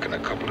it back in a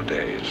couple of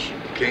days.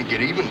 Can't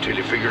get even till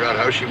you figure out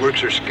how she works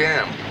her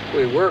scam.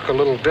 We work a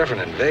little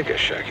different in Vegas,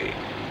 Shecky.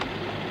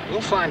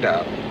 We'll find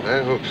out.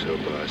 I hope so,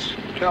 boss.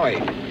 Tell me,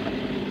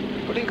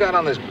 what do you got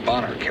on this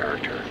Bonner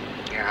character?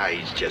 Ah,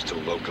 he's just a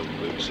local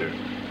loser.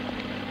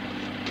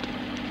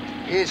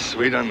 He's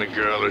sweet on the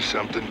girl or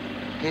something.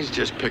 He's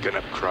just picking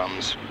up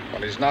crumbs.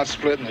 When he's not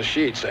splitting the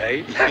sheets,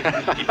 eh?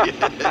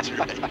 Yeah, that's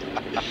right.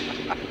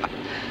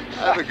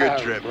 Have a good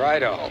trip.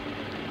 Righto.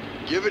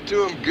 Give it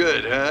to him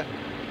good, huh?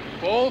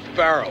 Both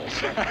barrels.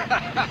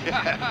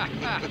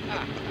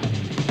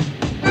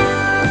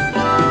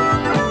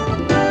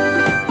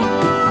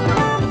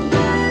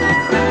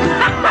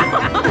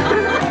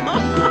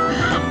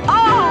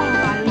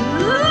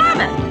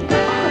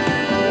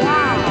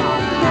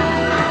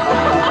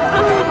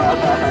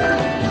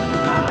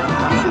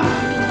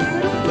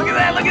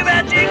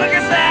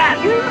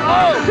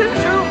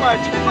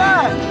 much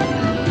fun!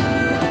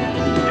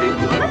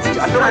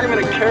 I feel like I'm in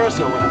a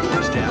carousel when I'm in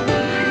this town.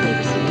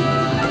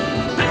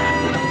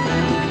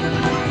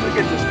 Look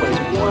at this place,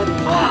 one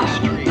long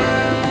street.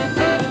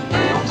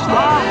 They don't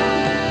stop.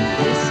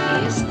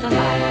 This is the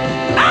life.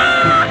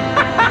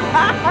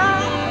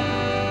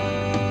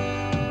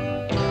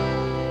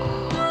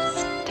 Oh,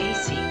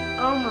 Stacy.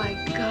 Oh my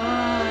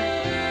God.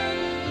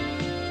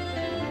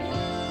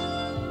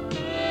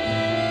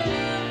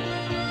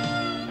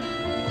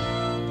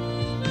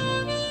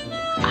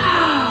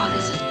 Oh,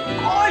 this is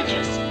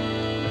gorgeous.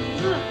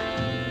 Look.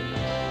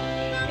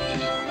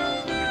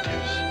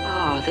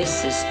 Oh, this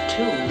is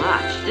too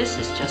much. This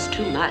is just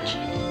too much.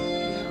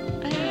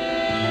 Look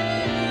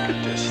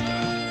at this stuff.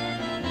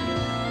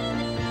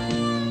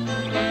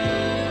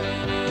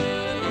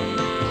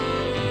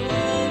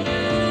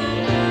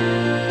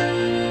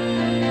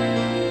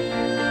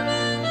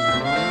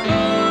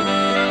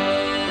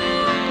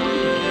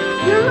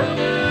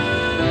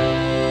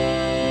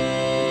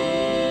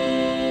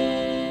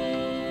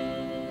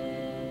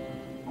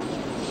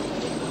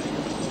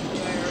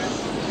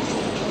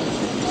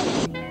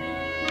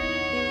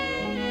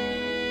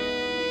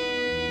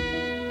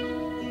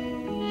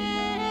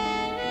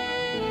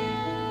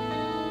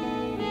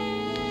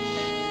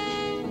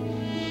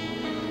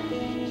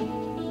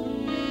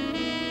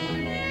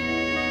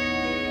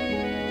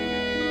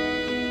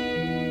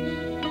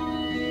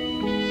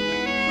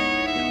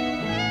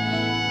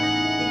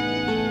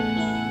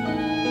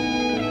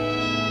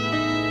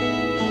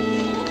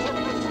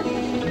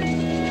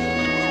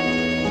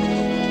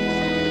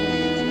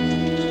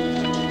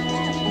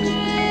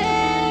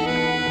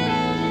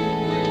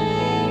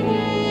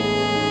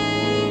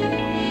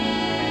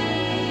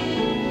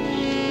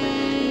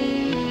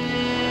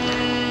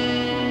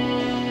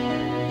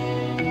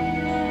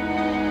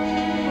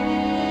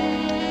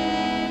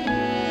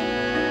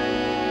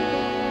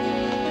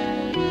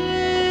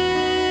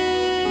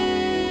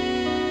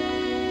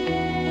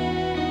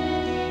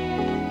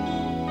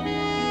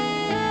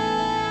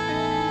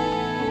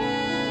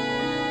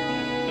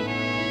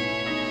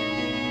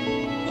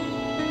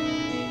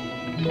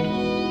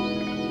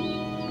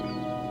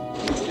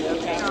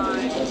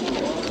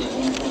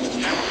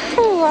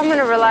 Ooh, I'm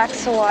gonna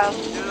relax a while.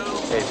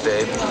 Hey,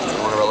 babe, you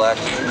want to relax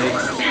with me?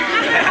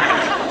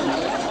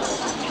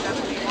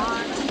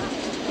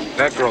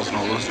 That girl's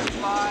no loser.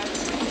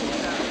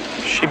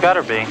 She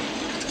better be.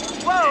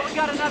 Whoa, we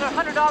got another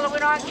 $100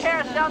 winner on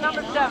carousel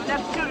number 7.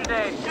 That's two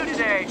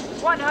today.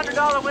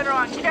 $100 winner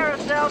on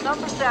carousel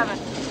number 7.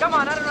 Come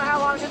on, I don't know how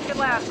long this can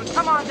last, but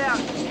come on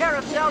down.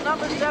 Carousel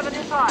number 7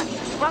 is hot.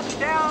 Button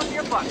down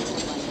your butt.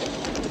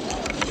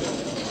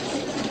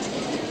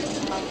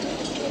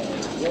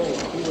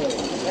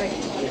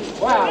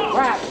 Wow,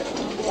 crap.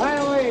 Right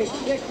away,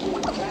 60.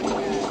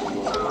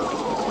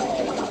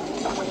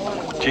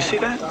 Did you see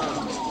that?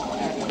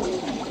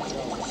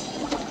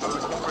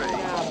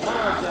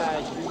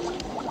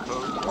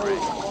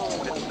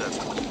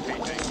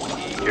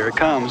 Here it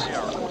comes.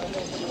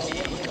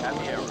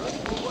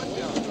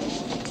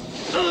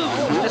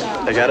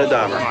 They got a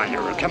dauber. Come on,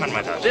 you're coming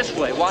with us. This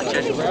way, watch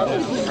it.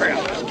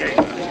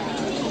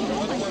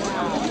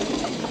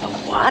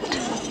 What?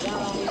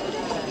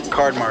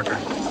 Card marker.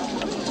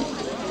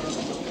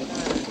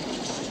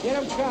 Get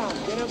him come,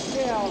 get him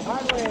still.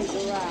 Hard ways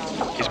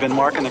around. He's been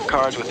marking the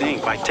cards with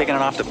ink by taking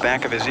it off the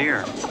back of his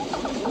ear.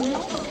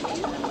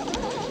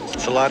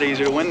 It's a lot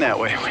easier to win that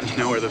way when you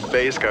know where the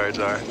base cards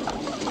are.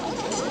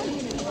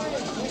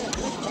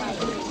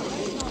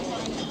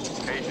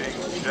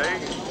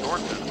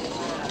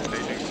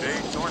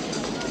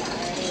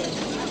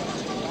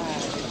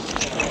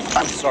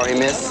 I'm sorry,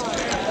 miss.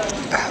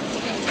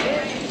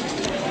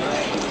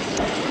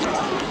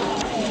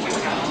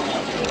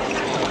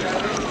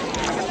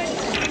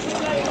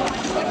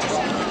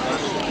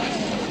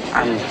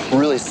 I'm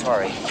really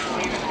sorry.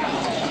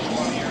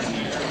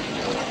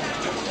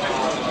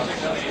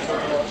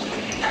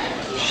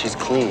 She's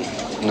clean.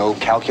 No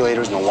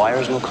calculators, no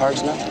wires, no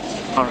cards, nothing.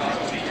 All right.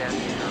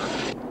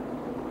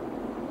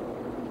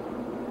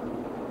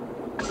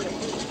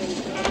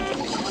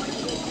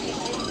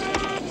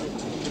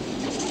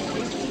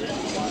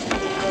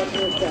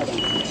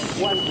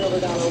 $1 silver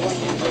dollar, $1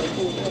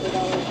 $2 silver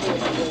dollar, $2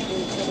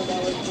 silver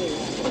dollar, $2.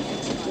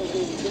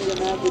 The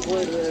magic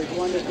word here is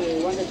 1 to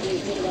 3, 1 to 3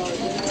 silver dollars.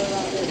 Anywhere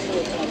around this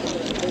place,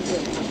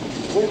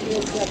 with the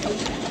exception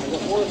of the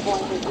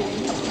 4-point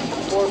machine,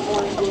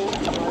 4-point game,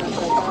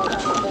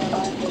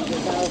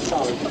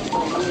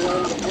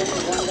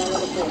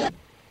 $1,000.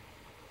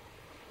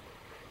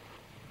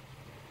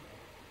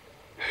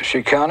 Is she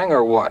counting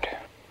or what?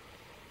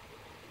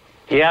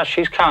 Yeah,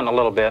 she's counting a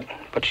little bit,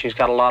 but she's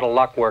got a lot of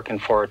luck working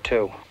for her,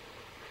 too.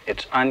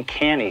 It's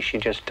uncanny. She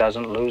just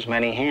doesn't lose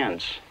many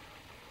hands.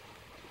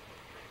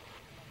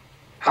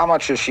 How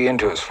much is she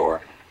into us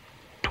for?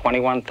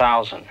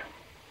 21,000.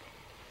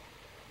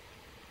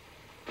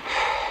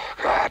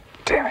 God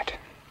damn it.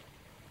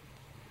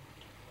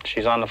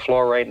 She's on the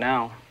floor right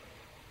now.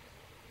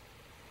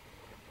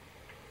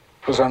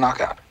 Who's our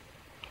knockout?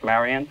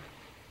 Marion?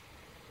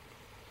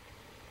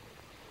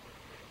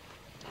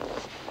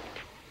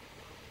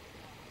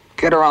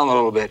 Get her on the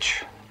little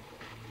bitch.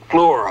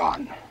 Glue her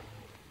on.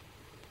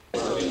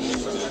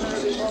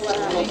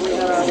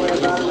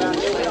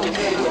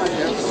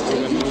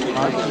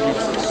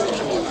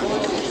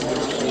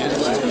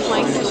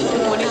 Like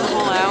 20 the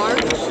whole hour.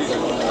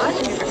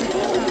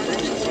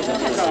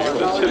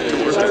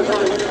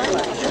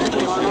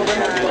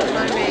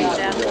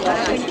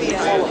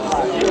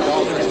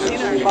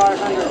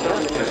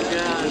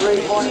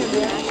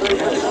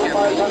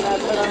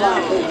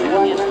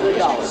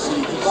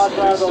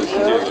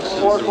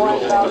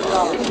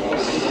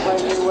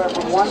 Anywhere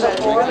from 1 to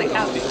 4.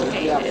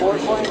 Yeah, 4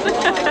 points.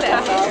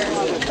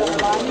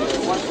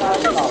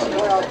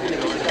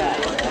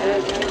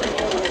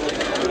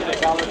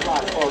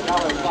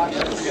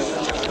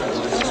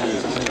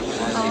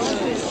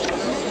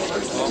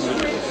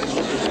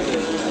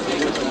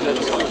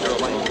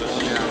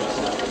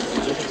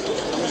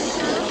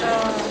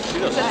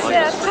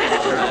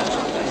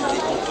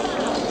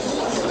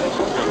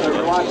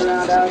 Walk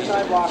around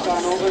outside, walk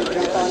on over,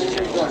 jump on in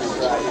and join us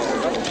right here.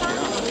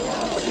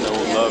 No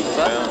love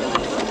found.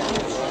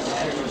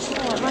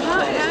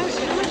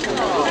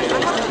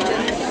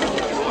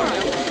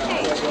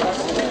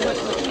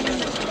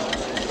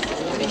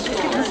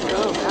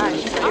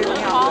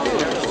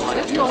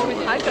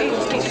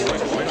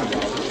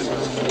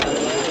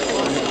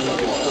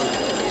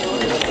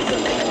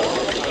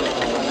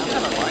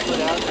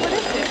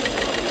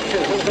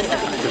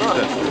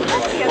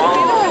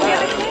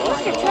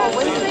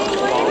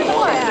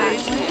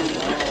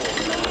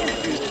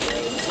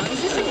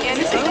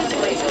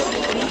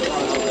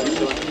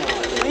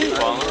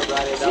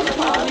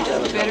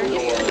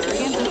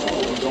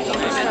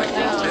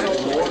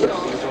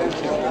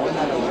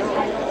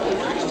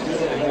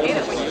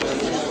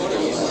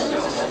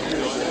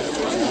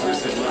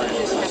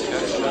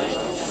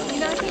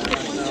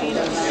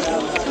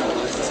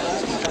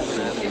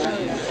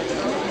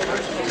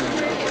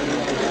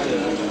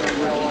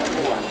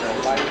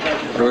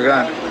 What do we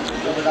got?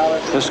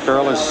 This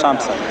girl is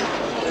something.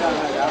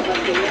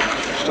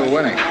 Still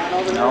winning.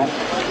 No.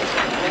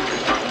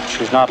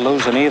 She's not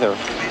losing either.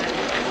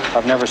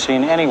 I've never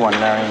seen anyone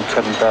Marion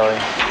couldn't bury.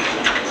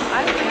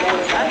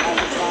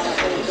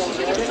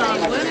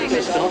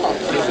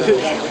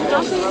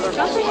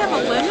 Don't they have a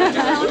limit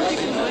to how much you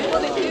can win?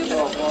 Well, they do.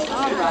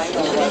 All right.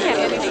 They can't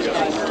anything.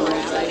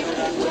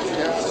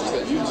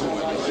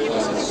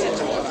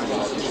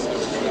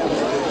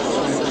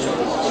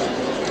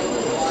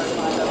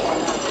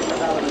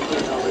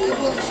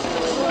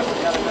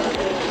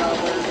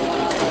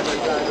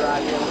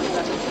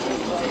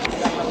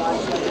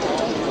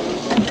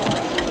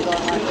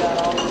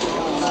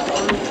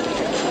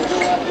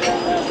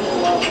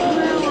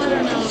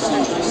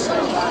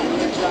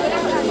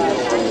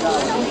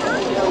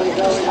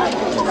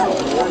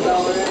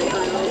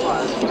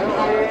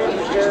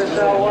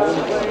 Carousel 1,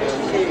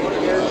 please.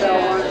 Carousel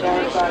 1,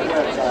 north side,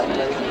 west side,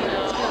 please.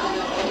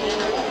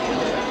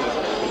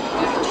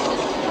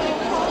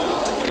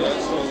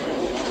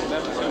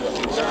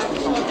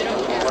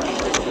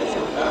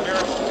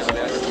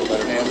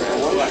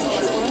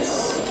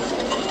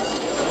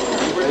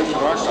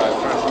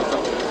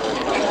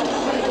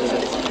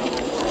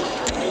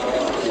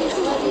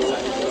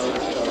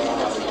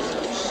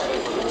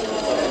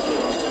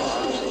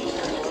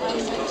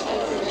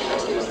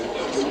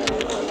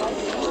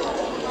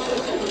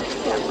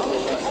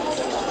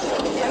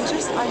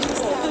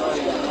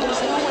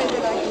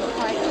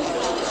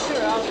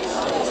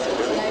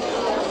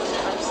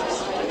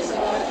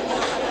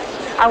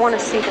 I want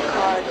to see the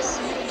cards.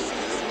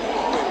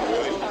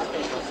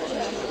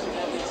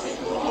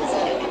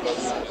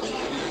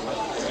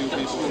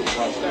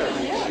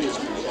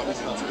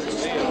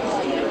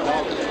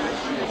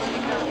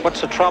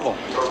 What's the trouble?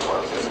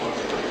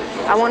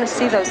 I want to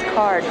see those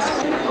cards.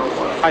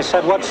 I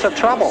said, what's the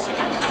trouble?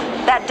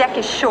 That deck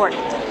is short.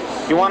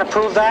 You want to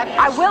prove that?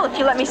 I will if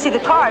you let me see the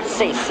cards,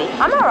 Stacy.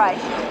 I'm all right.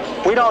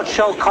 We don't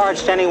show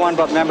cards to anyone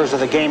but members of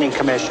the Gaming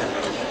Commission.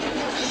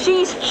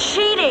 She's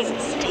cheating,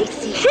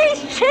 Stacy.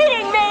 She's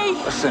cheating me!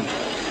 Listen,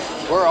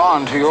 we're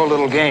on to your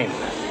little game.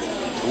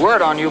 The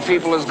word on you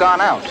people has gone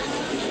out.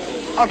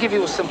 I'll give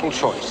you a simple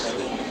choice.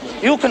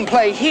 You can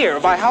play here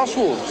by house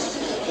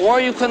rules, or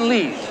you can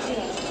leave,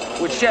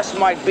 which just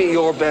might be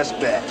your best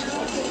bet.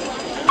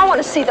 I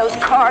want to see those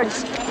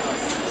cards.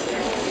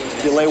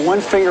 If you lay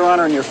one finger on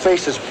her and your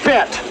face is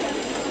bent.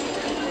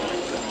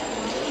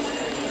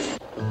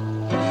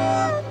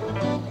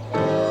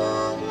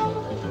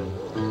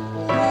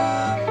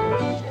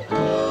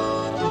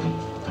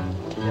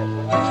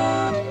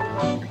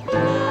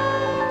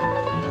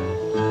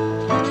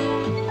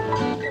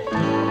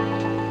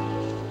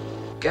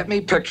 Get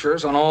me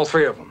pictures on all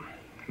three of them.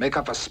 Make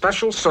up a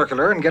special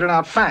circular and get it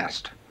out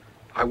fast.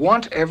 I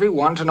want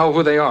everyone to know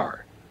who they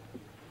are.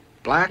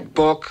 Black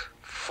book,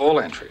 full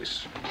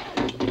entries.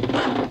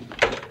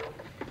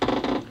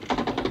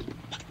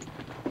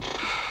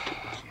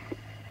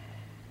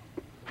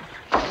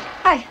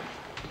 Hi.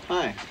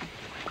 Hi.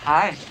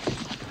 Hi.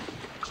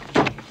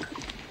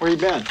 Where you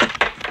been?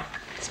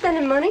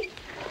 Spending money?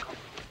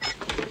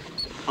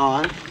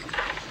 On?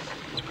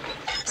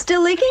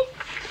 Still leaking?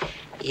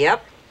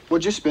 Yep.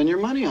 What'd you spend your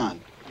money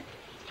on?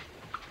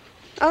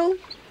 Oh.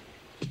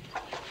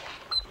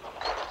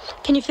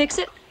 Can you fix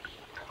it?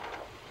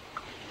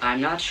 I'm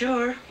not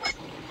sure.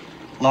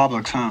 Law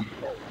books, huh?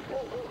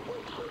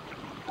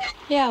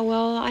 Yeah,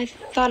 well, I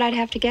thought I'd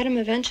have to get him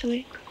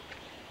eventually.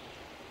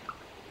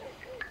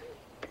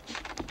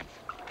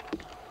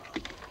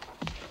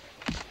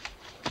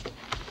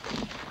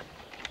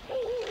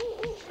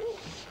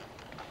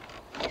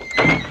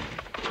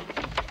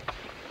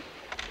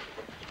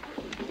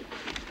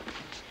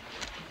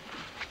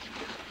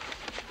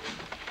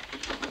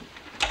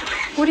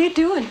 What are you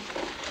doing?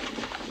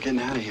 I'm getting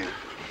out of here.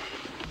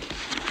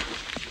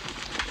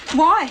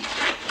 Why?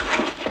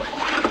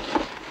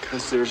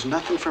 Because there's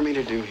nothing for me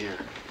to do here.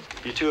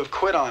 You two have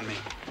quit on me.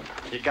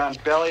 You've gone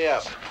belly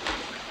up.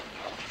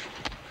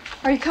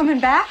 Are you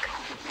coming back?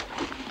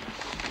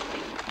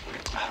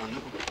 I don't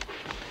know.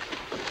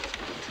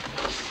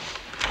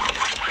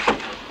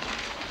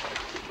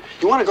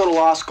 You want to go to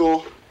law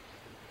school?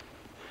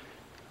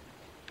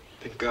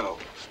 Then go.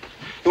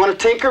 You want to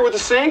tinker with the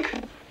sink?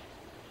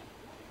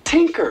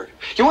 Tinker.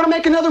 You want to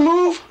make another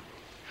move?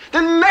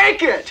 Then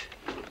make it!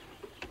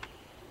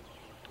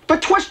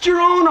 But twist your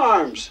own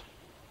arms.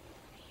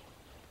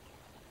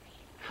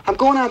 I'm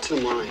going out to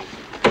the mine.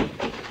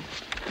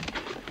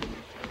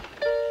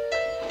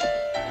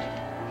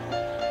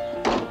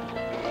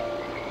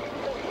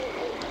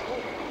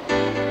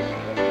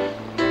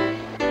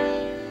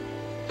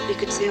 You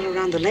could sail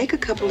around the lake a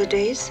couple of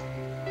days.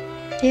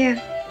 Yeah.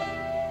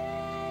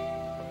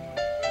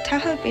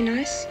 Tahoe'd be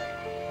nice.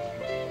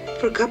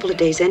 For a couple of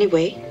days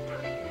anyway.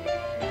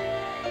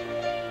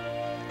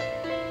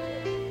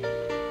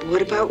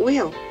 What about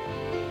Will?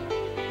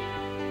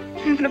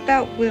 What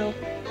about Will?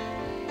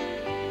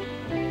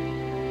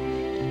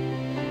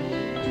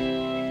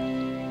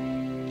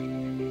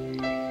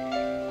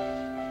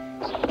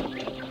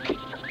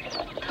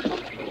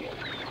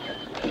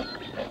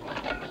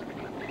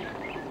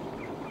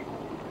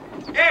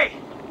 Hey!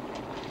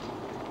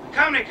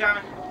 Coming.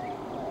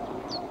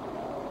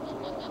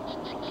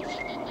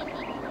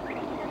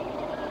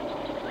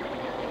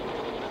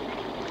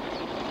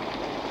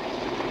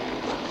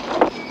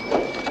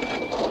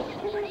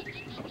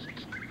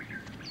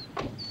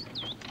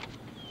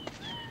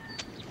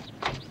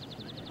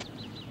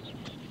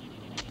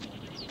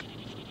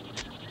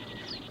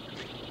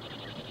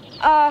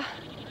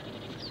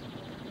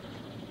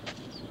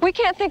 We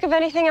can't think of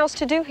anything else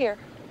to do here.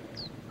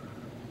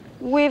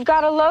 We've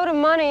got a load of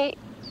money,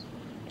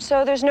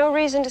 so there's no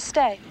reason to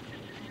stay.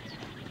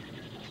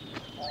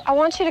 I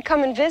want you to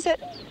come and visit.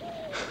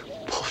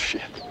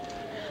 Bullshit.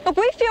 Look,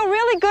 we feel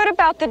really good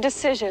about the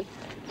decision.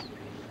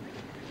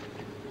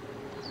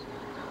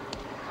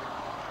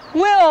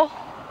 Will.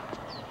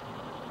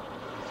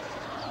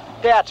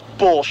 That's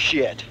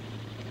bullshit.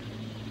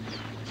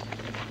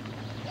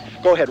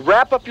 Go ahead,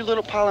 wrap up your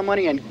little pile of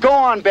money and go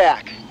on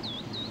back.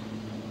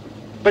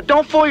 But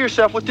don't fool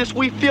yourself with this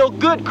we feel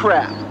good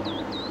crap.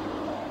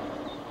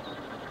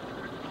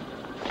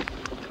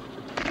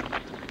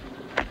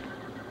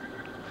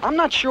 I'm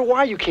not sure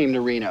why you came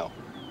to Reno.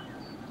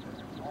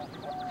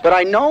 But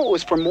I know it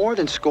was for more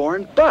than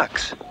scoring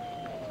bucks.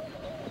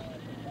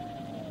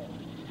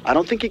 I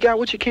don't think you got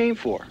what you came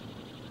for.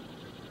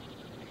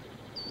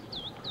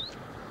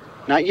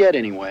 Not yet,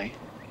 anyway.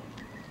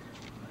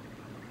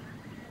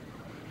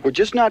 We're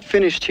just not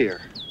finished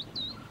here.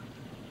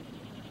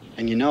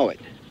 And you know it.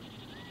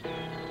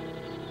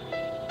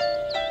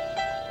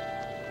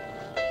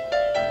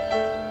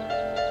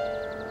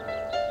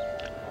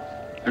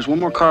 There's one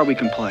more card we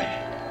can play.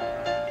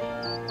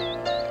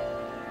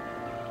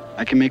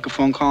 I can make a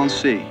phone call and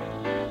see.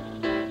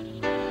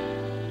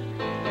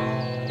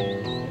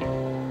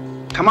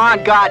 Come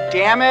on,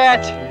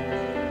 goddammit!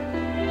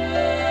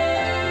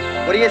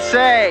 What do you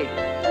say?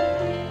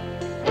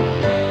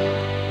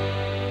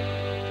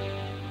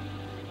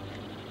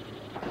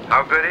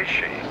 How good is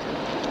she?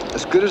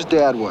 As good as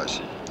Dad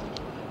was.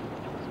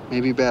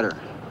 Maybe better.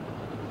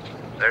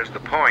 There's the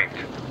point.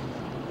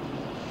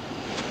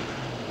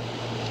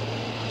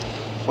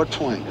 What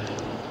point?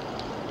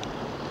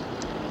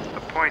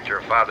 The point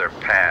your father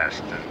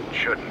passed and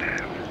shouldn't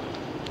have.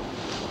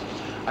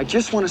 I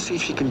just want to see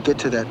if she can get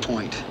to that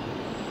point.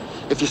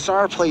 If you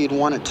saw her play, you'd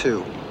want it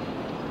too.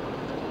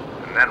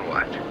 And then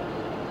what?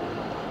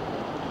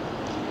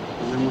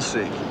 And then we'll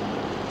see.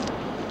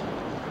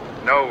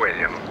 No,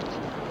 William.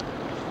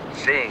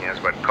 Seeing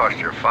is what cost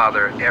your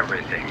father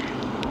everything.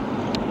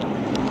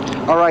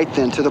 All right,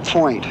 then, to the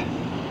point.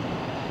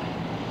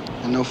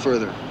 And no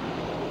further.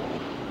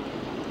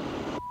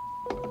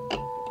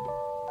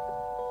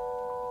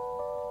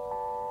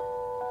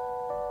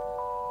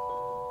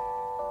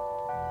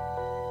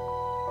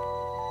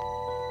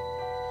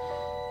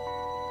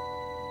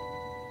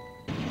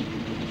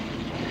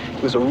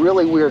 He was a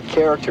really weird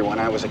character when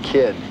I was a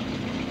kid.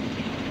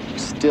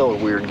 Still a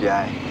weird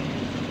guy.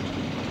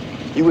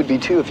 You would be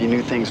too if you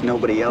knew things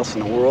nobody else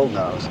in the world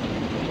knows.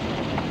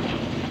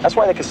 That's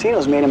why the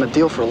casinos made him a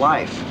deal for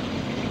life.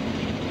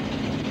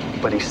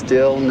 But he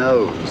still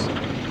knows.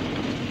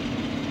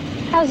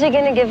 How's he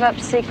gonna give up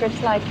secrets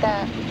like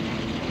that?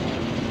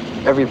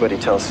 Everybody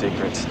tells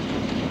secrets.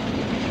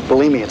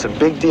 Believe me, it's a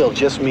big deal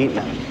just meeting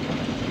him.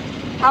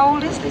 How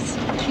old is this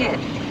kid?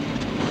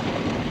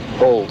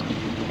 Old.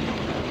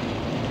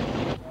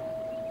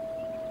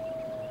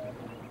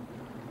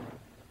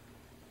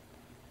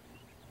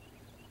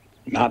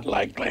 Not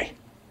likely.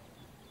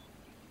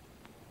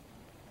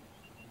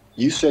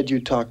 You said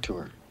you'd talk to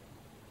her.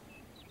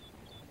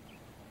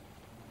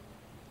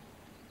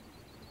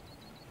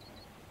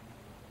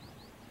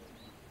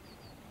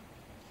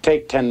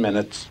 Take 10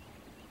 minutes.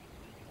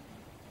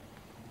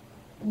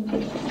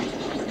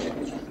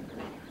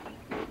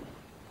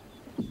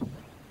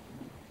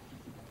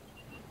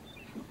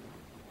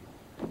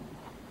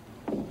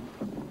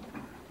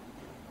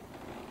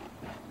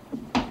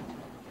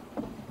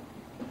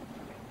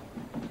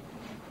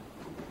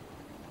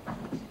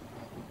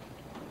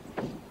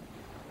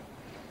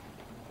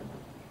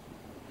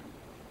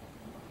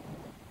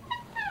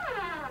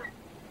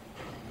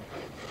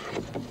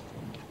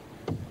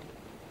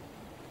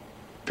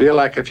 Feel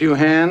like a few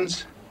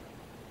hands?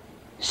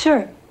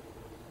 Sure.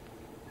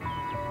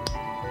 Mm.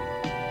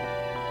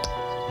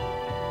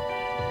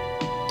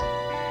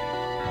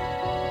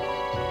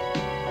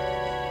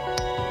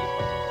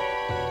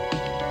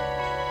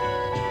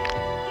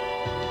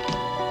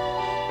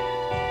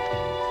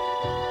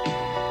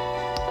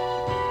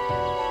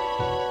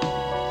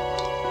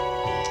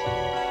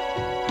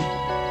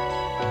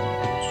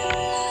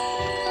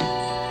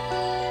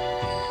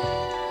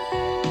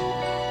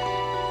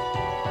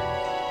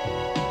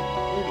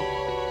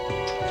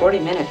 40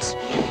 minutes.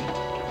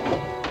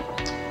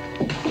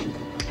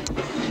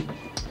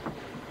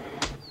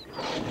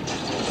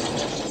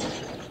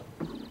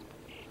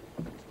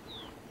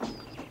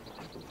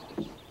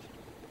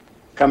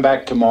 Come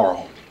back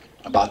tomorrow,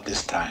 about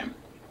this time.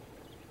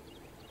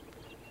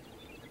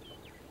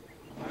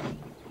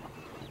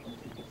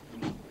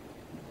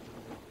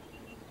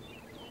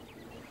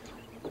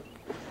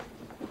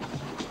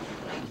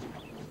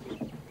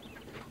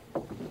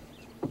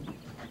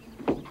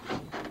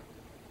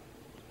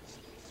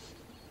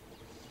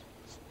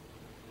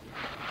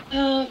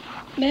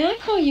 May I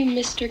call you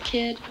Mr.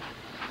 Kidd?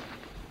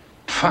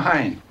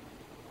 Fine.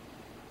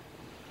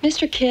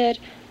 Mr. Kidd,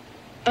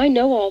 I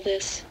know all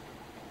this.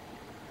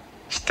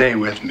 Stay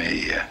with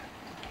me,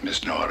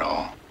 Miss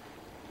Know-It-All.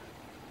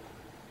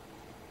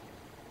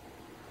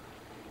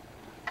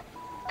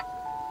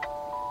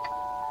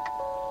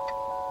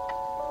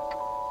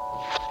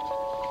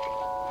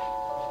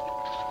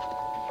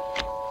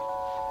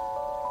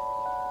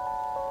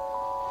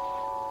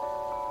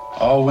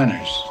 All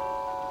winners.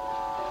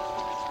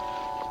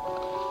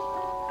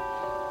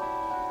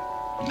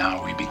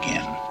 Now we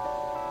begin.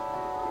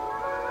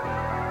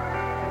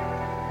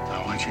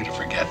 I want you to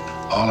forget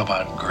all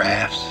about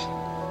graphs,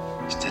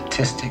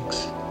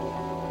 statistics,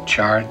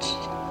 charts,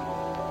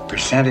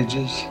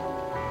 percentages.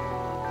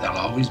 They'll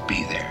always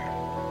be there.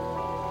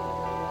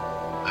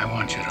 I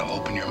want you to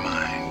open your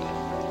mind.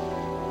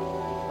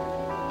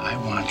 I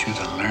want you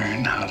to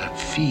learn how to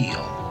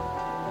feel.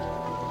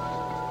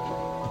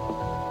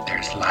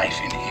 There's life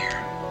in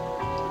here.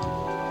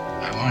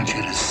 I want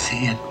you to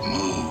see it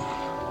move.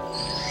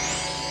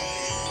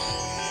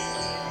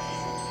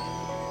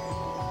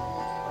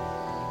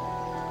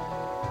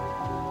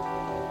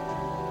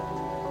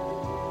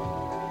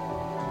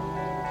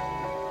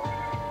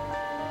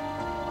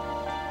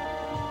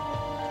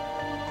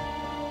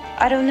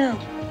 I don't know.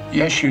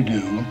 Yes, you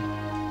do.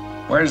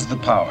 Where's the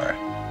power?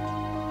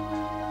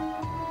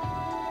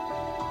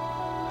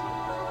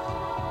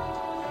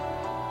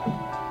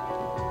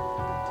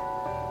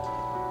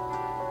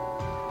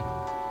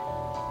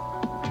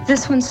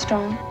 This one's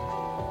strong.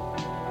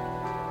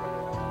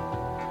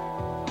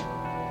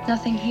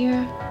 Nothing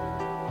here.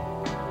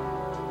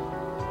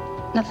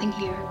 Nothing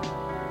here.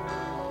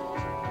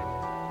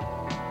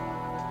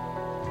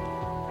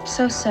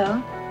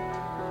 So-so.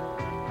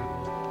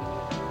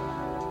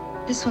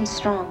 This one's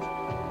strong.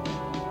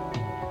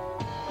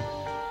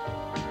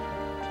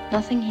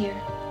 Nothing here.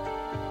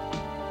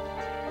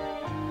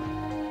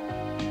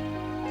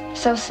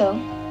 So-so.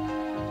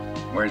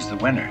 Where's the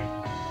winner?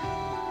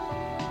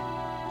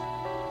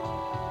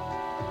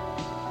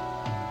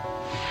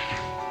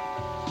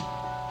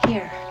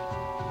 Here.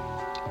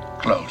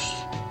 Close.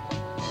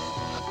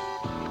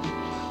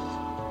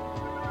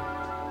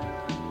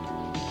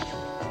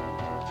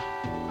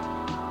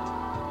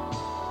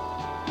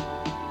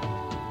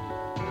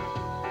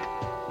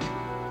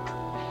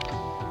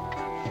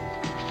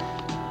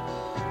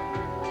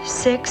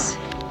 Six.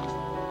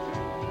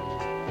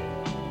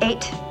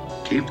 8.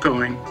 Keep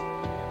going.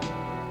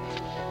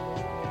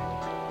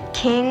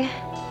 King.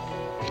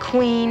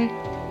 Queen.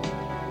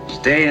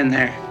 Stay in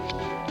there.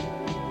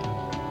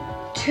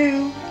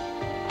 2.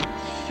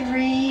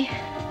 3.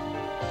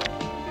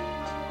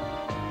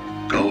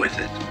 Go with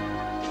it.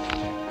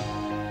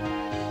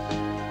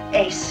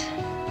 Ace.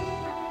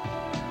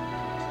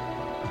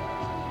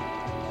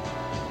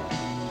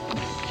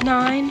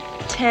 9,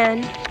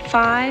 10,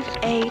 5,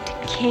 8,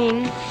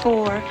 King,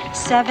 4,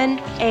 7,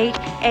 8,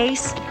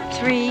 Ace,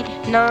 3,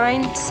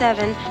 9,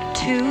 7,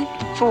 2,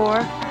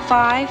 4,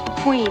 5,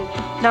 queen,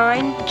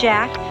 9,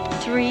 jack,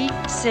 3,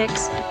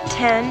 6,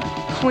 10,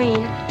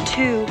 queen,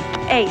 2,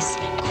 ace,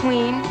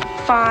 queen,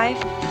 5,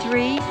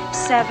 3,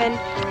 7,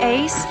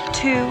 ace,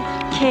 2,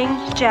 king,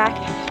 jack,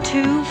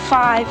 2,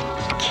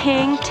 5,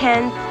 king,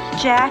 10,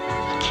 jack,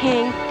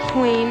 king,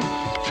 queen,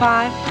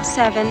 5,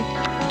 7,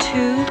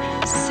 2,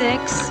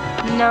 6,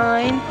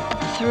 9,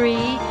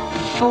 3,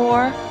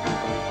 4.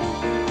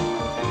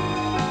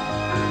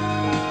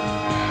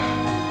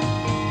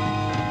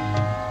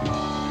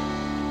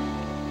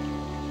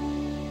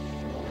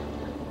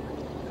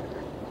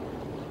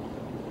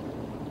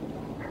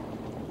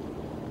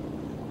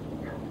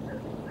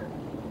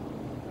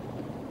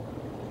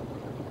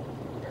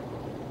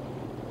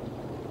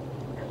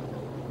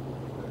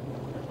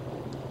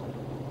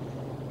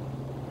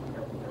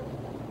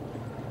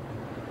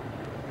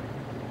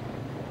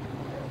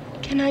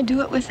 Can I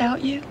do it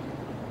without you?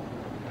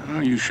 Oh,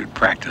 you should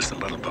practice a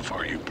little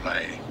before you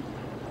play.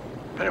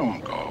 But it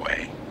won't go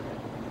away.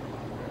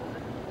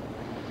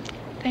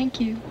 Thank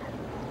you.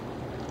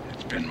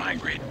 It's been my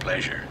great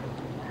pleasure.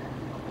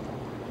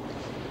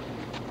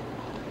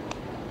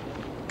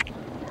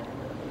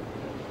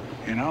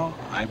 You know,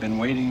 I've been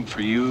waiting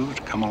for you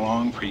to come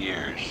along for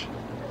years.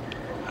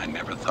 I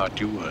never thought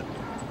you would.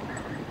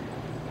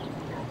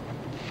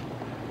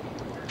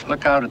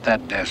 Look out at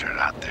that desert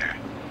out there.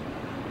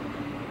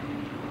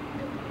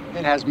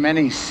 It has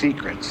many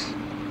secrets.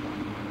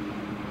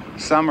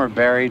 Some are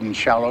buried in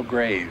shallow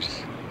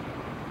graves.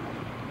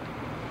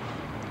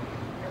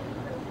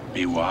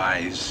 Be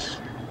wise.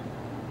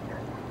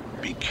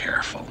 Be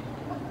careful.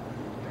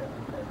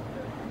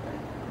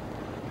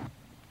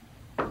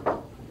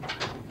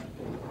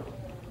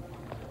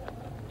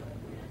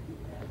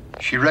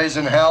 She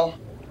raising hell?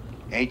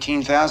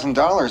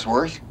 $18,000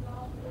 worth.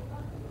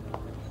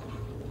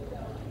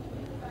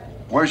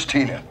 Where's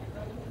Tina?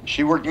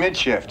 She worked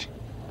mid-shift.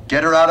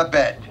 Get her out of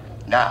bed,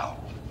 now.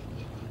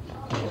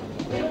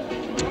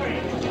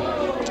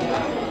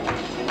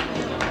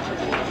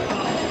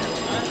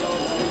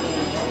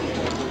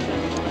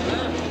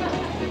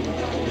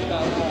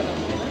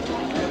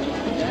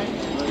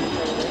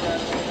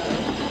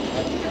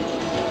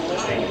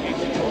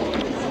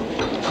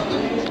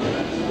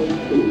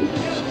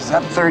 She's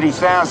up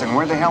 30,000.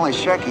 Where the hell is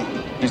Shecky?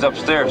 He's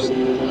upstairs.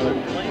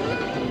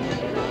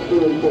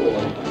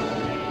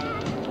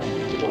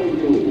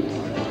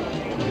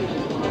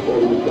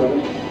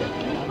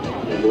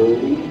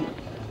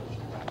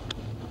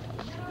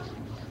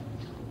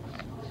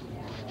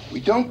 We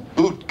don't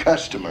boot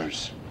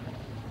customers.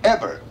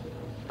 Ever.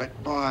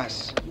 But,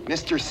 boss,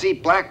 Mr. C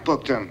black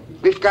booked him.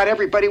 We've got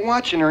everybody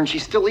watching her, and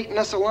she's still eating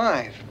us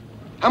alive.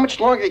 How much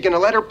longer are you gonna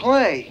let her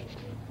play?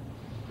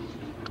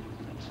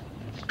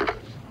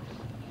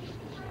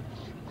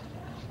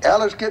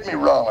 Alice, get me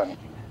rolling.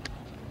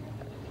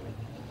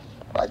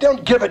 I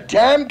don't give a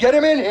damn. Get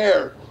him in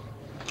here.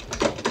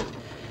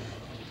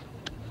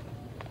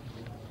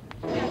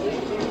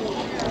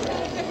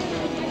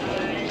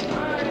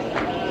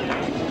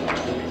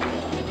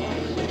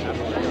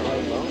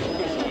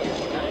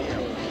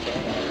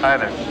 Hi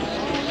there.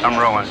 I'm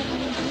Rowan.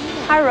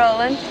 Hi,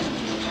 Roland.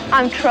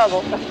 I'm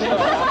Trouble.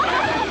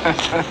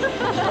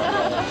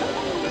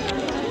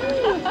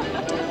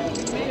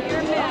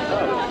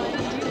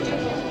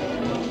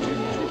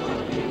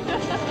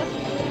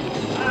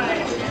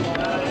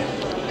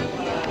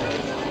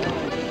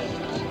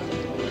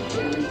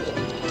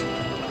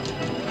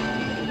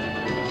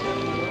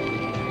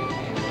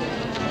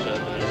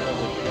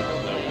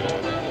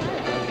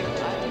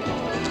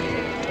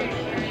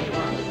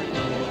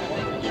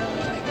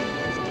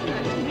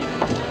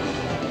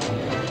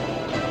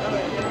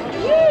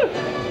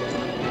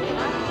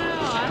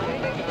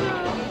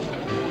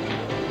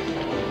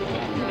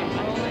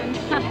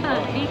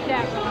 Beat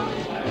that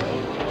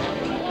one.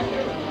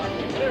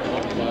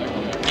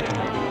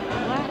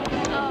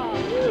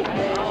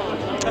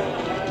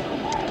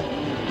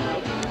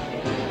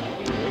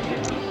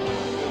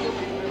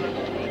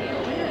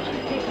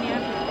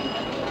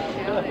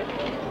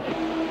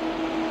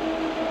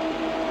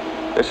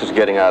 This is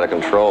getting out of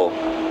control.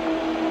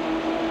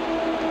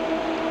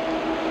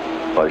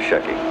 Buzz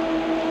Shecky.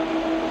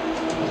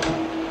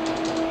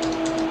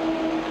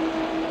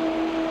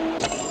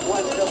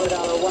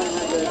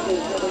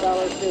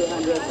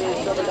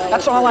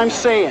 That's all I'm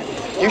saying.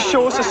 You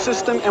show us a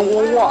system and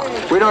we'll walk.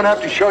 We don't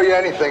have to show you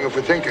anything if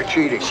we think you're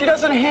cheating. She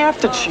doesn't have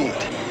to cheat.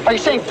 Are you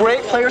saying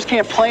great players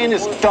can't play in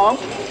this dump?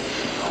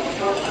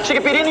 She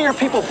could beat any of your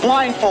people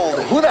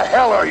blindfolded. Who the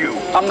hell are you?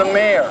 I'm the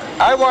mayor.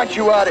 I want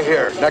you out of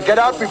here. Now get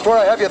out before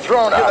I have you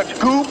thrown out. You're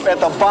a goop at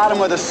the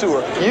bottom of the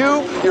sewer.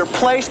 You, your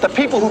place, the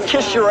people who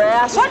kiss your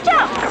ass. Watch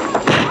out!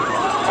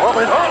 Hold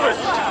it, hold it!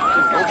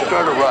 Don't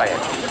start a riot.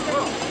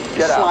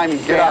 Get out. Slimy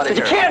Get out of bastard.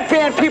 here. You can't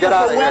ban people Get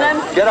out for of here.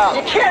 winning. Get out.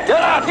 You can't Get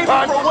ban out, people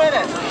punk. for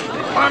winning.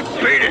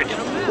 Beat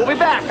it. We'll be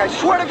back. I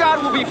swear to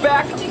God we'll be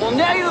back. We'll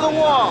nail you to the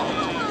wall.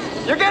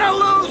 You're gonna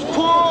lose,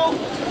 Pool.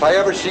 If I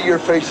ever see your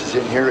faces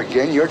in here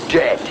again, you're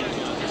dead.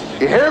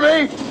 You hear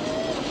me?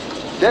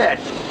 Dead.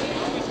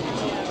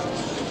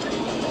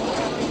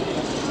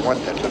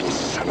 want that little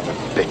son of a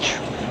bitch.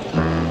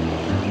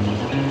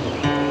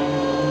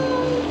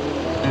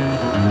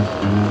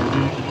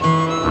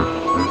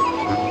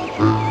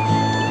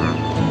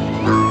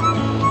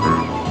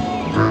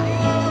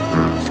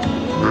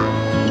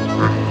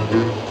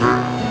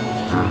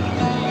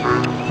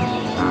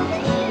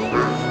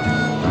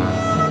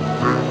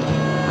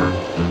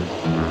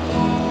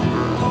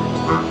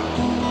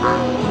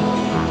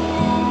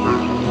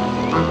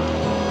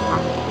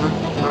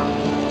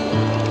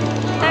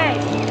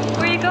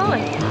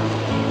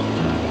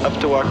 Up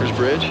to Walker's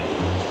Bridge.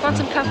 Want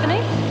some company?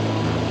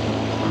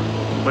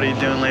 What are you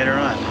doing later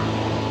on?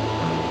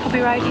 I'll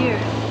be right here.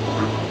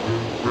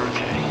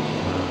 Okay.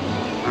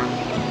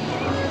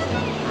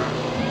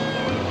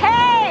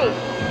 Hey!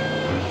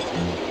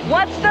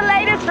 What's the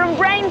latest from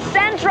Brain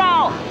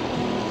Central?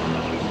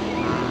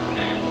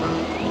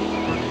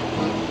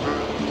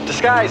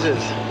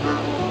 Disguises.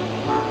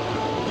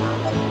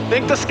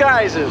 Think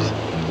disguises.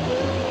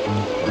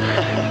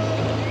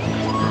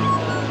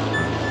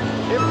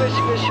 Fish,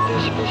 fish,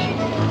 fish,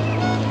 fish.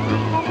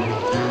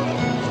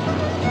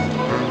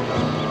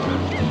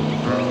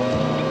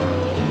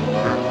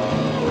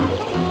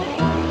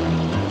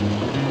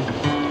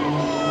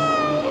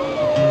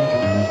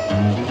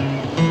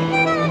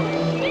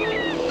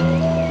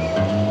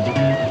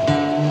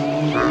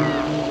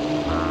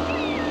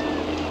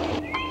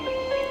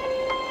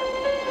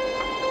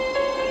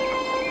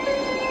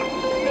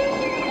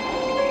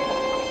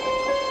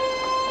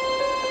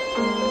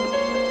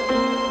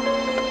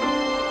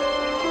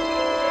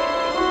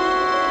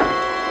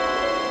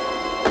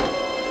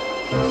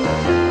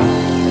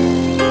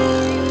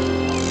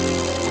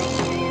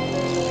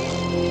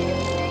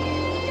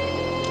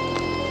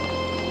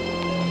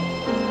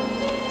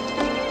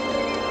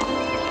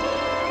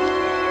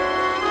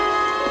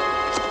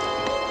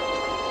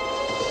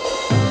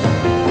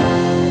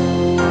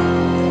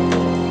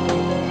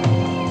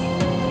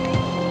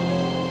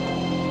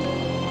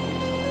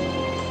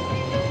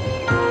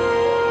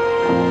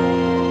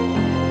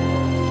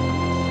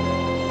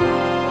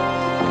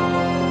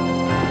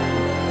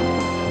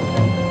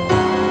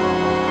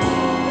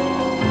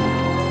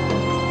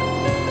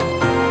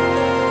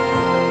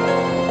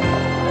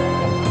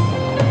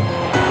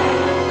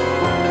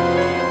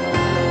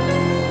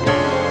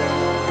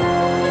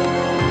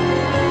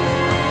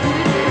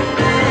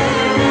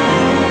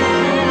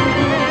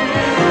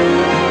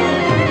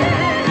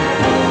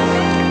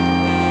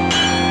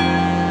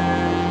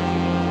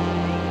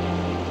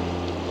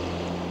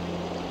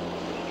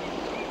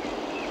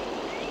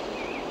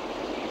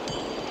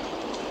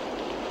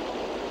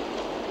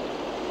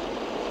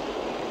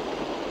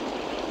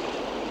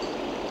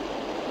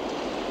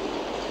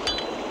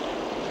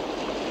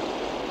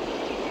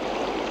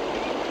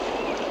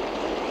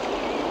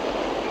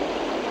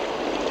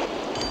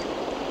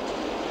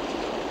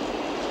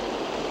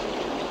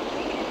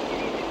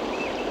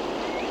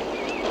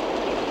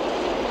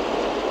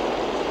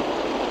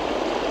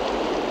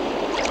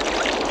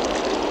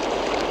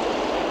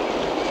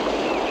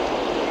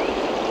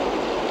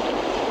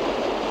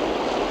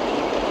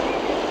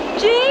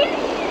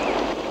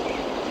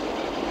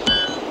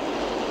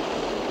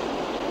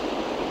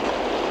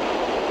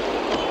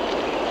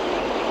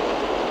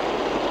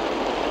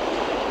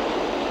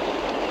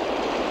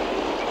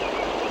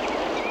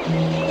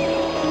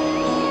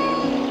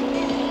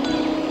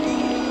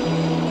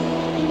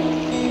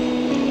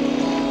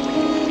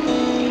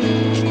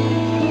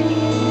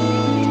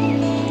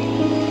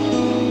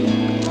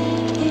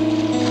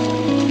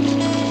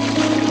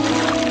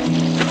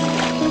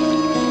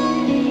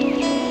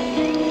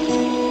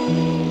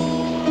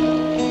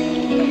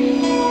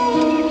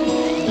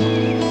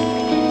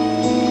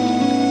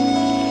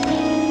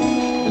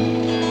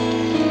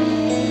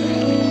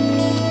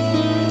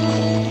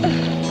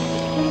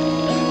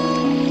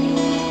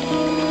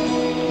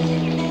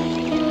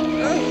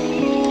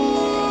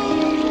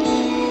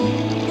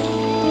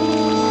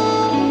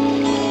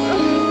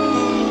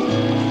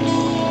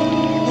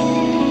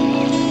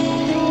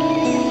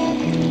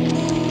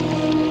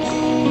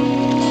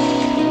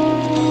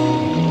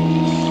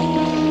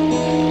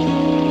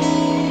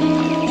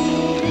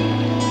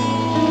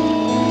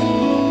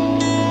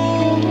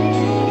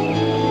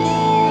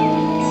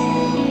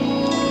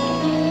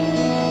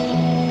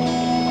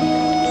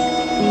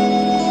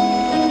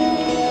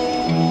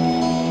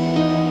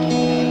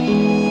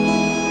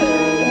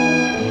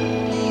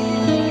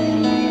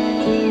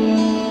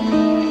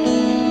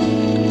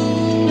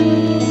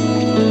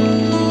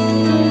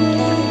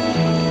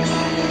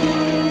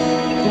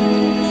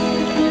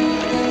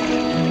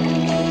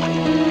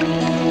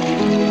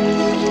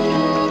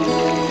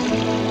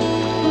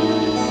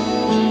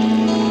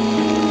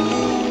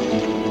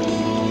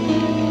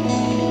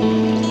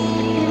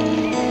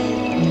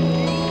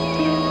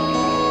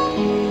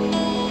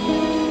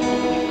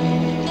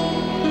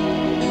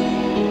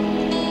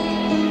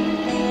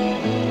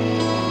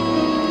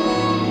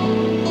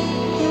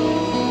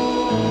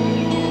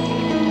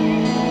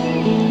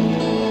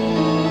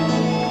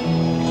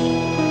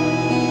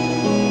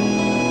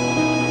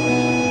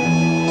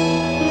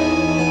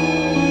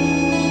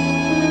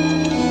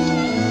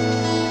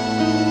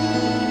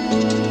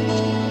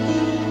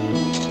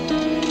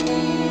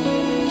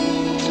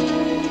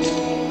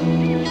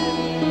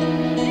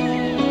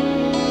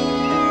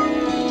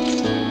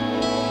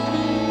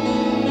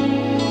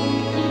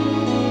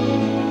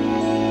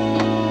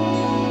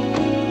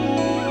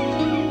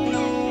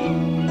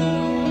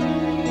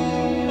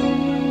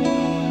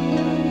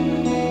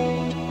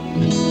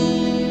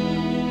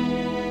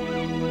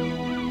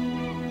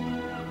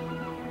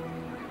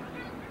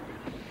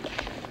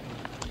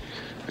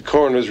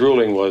 coroner's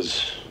ruling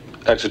was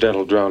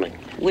accidental drowning.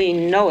 We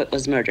know it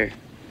was murder.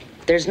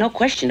 There's no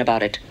question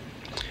about it.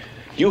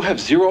 You have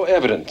zero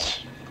evidence.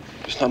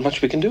 There's not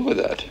much we can do with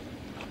that.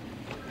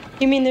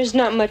 You mean there's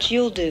not much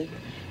you'll do?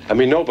 I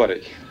mean,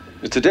 nobody.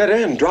 It's a dead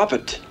end. Drop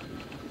it.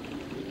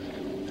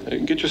 You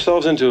can get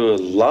yourselves into a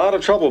lot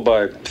of trouble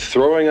by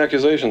throwing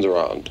accusations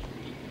around.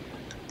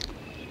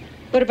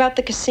 What about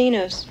the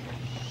casinos?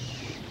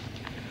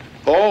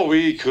 Oh,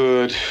 we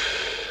could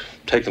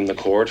take them to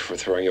court for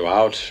throwing you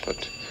out,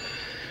 but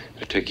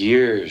it'd take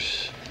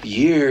years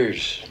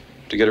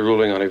to get a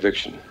ruling on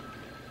eviction.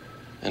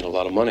 And a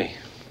lot of money.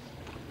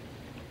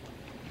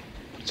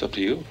 It's up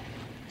to you.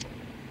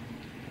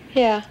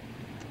 Yeah.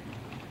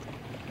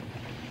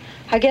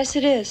 I guess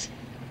it is.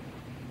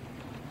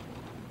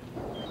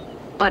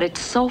 But it's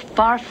so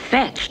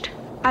far-fetched.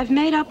 I've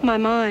made up my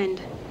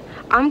mind.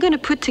 I'm going to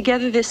put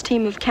together this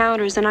team of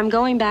counters, and I'm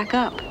going back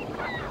up.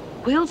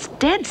 Will's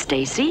dead,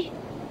 Stacy.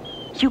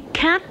 You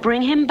can't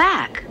bring him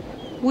back.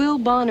 Will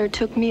Bonner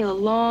took me a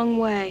long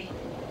way.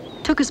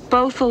 Took us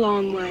both a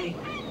long way.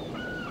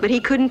 But he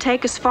couldn't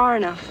take us far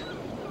enough.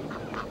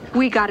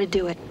 We got to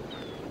do it.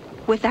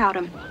 Without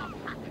him.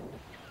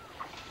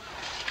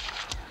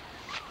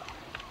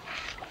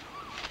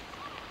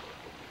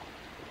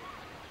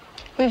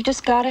 We've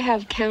just got to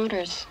have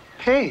counters.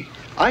 Hey,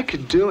 I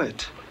could do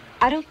it.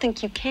 I don't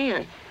think you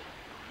can.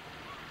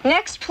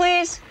 Next,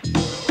 please.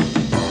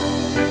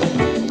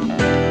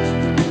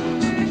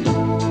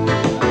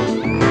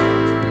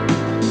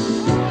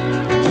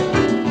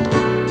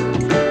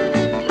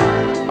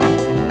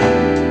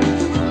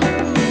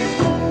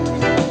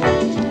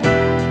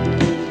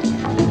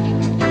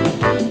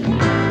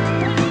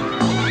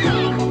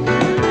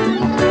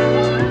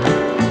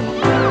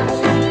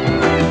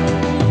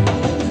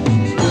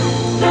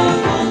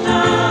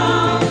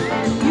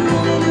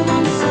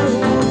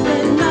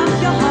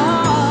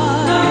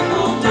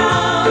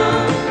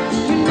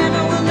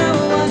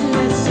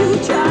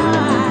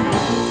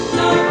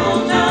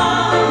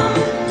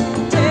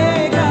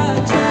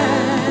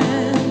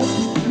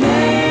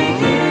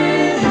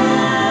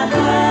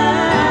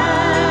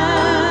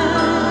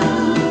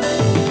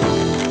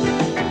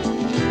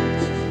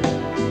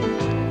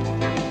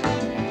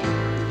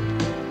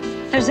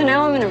 There's an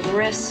element of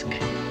risk.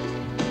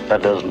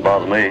 That doesn't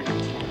bother me.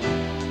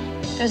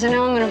 There's an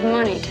element of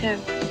money, too.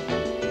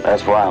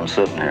 That's why I'm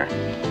sitting here.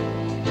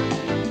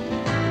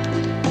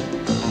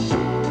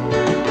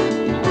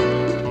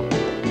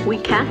 We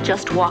can't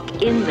just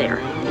walk in there.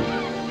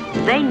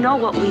 They know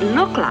what we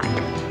look like.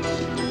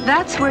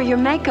 That's where your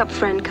makeup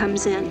friend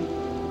comes in.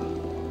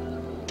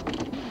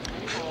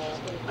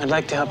 I'd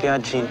like to help you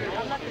out, Gene,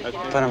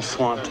 but I'm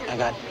swamped. I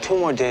got 2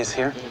 more days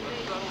here.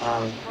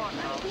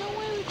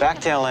 Back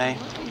to LA,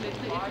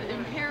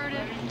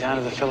 down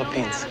to the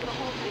Philippines.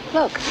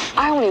 Look,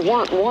 I only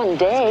want 1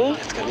 day.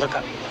 That's good. Look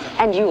up.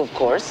 And you, of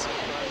course.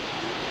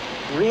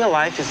 Real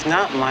life is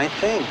not my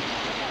thing.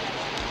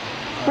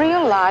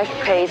 Real life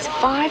pays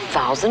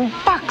 $5,000.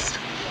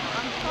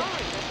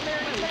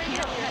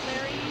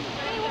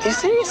 Are you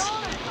serious?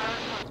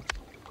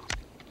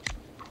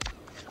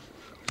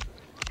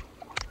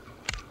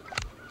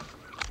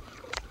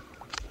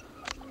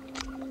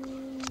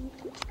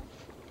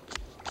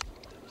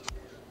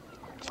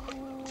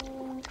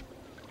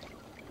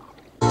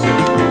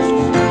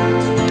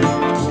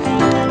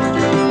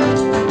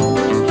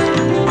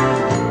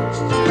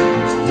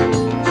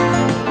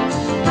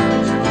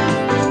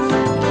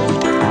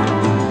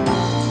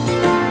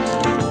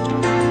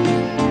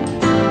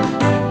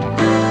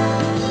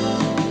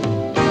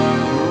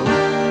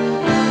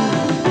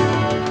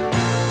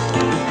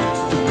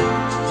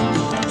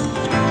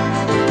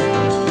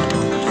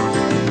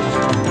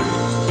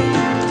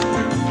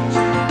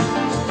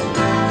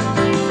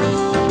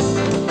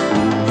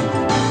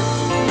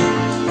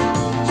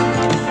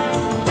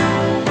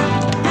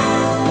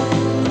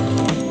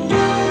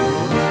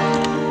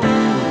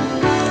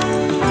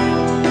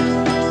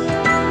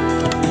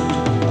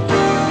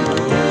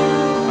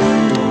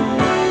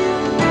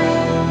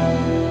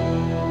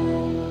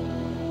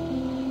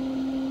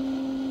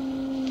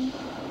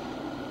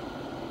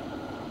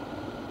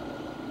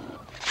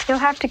 You'll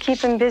have to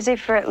keep him busy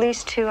for at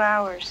least 2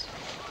 hours.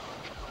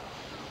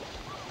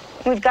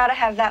 We've got to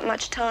have that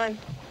much time.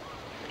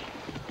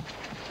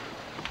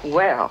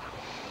 Well,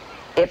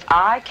 if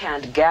I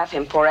can't gaff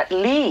him for at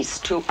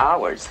least 2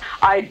 hours,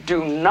 I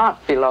do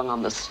not belong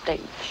on the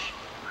stage.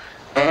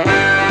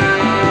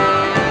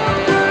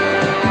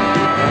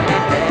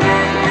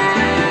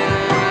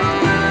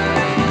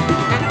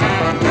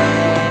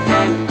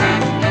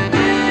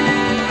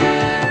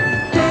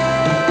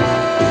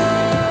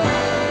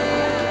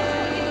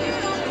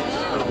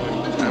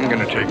 I'm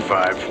gonna take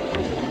 5.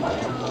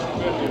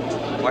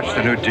 Watch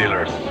the new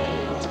dealer.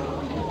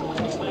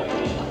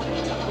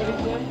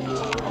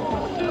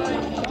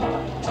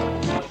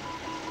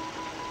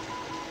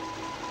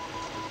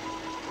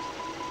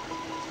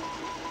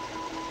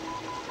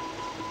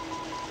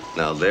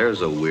 Now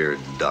there's a weird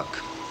duck.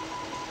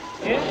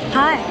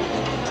 Hi.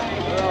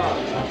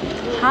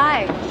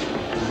 Hi.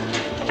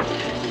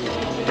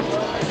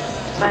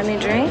 Buy me a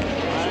drink?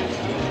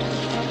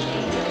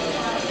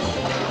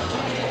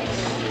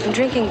 I'm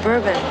drinking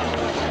bourbon.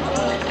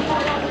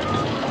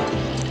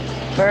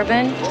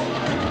 Bourbon?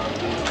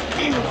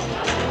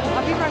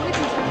 I'll be right with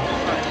you, sir.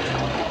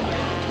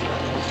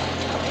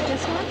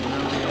 This one?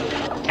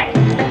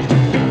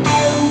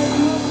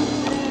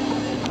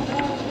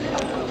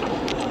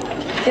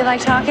 Feel like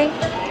talking?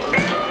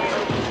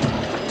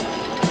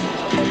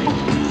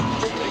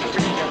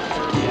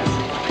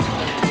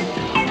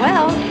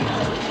 Well,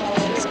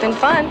 it's been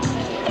fun.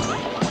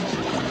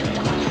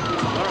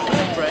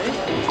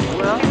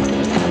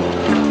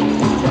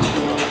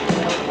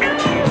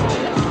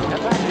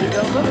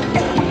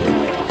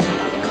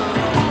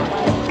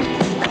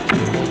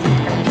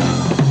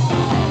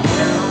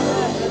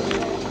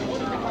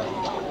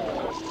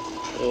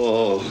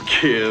 Oh,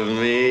 give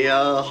me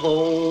a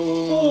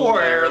home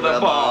where the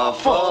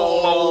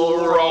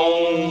buffalo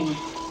roam.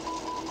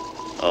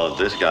 Oh,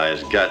 this guy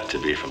has got to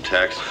be from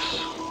Texas.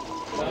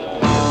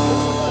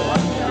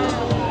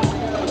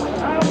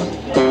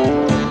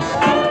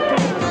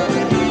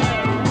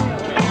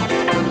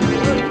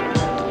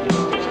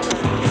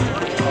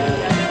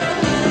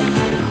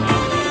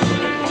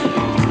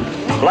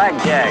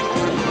 Blackjack.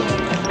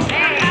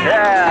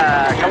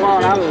 Yeah, come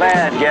on, I'm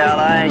bad, gal.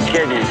 I ain't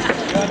kidding you.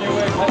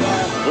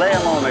 Lay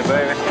 'em on me,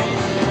 baby.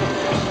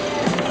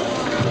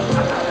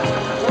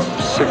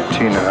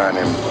 16 on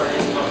him.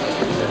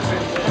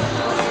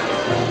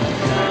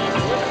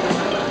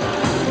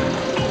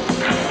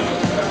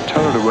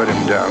 Tell her to wet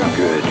him down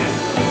good.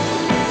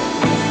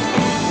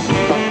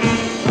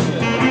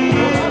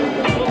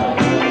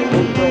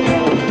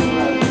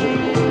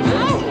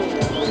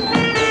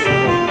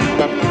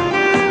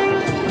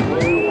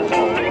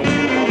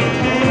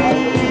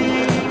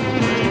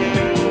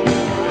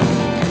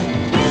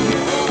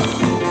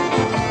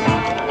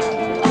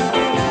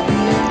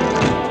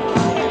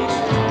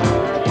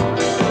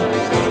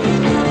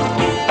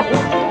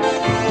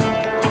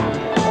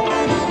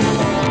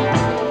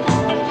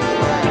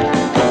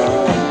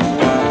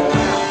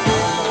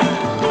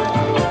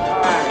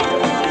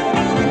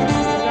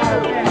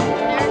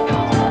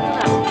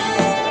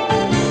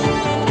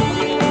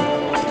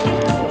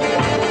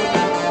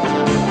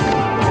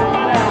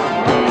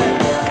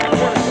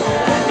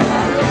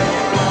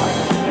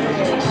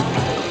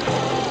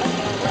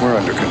 We're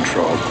under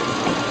control.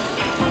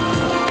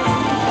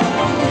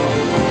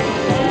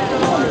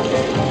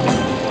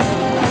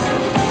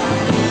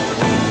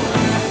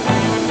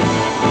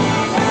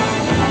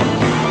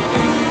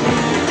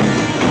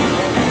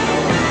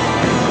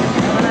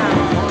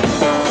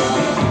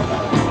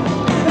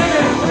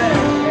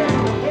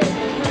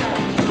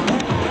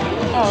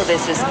 Oh,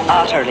 this is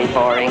utterly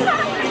boring.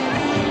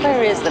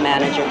 Where is the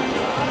manager?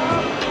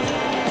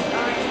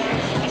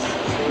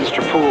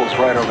 Mr. Poole's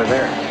right over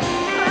there.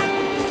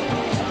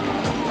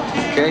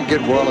 Can't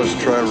get Wallace,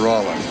 try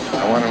Rollin.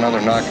 I want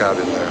another knockout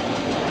in there.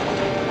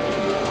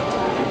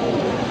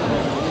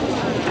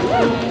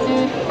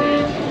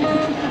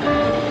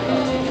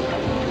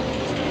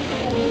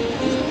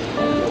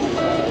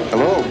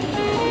 Hello.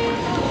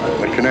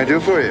 What can I do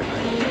for you?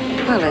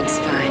 Well, let's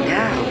find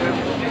out.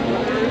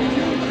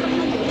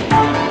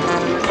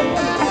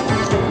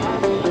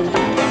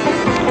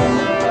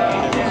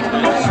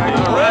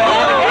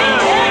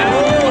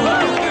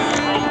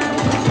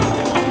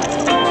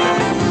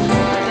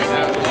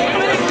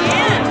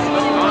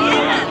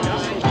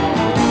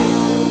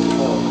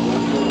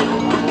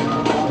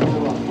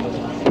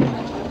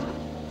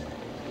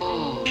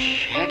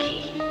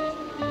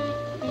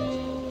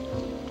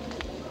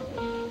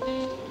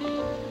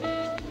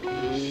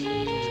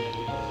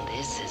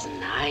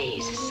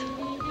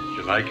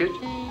 Like it?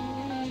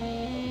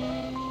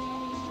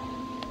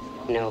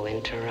 No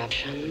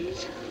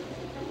interruptions?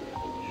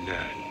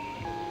 None.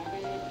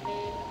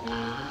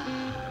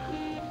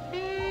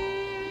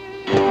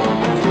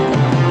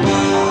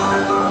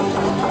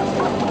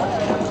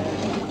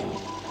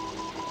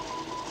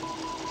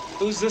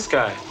 Who's this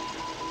guy?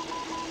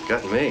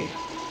 Got me.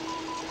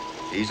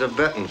 He's a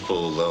betting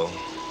fool, though.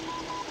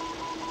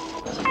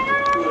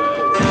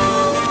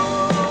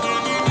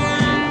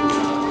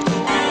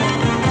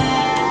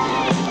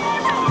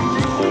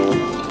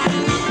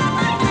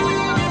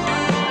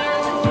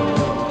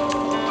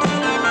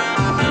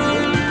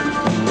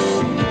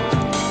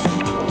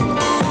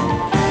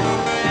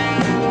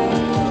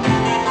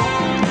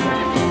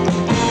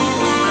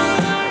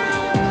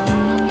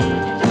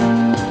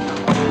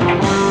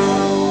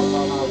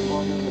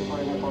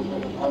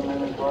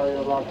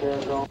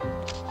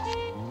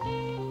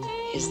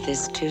 Is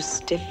this too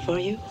stiff for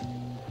you?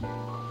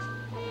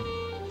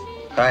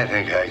 I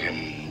think I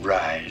can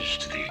rise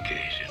to the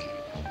occasion.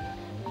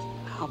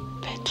 I'll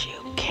bet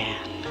you can.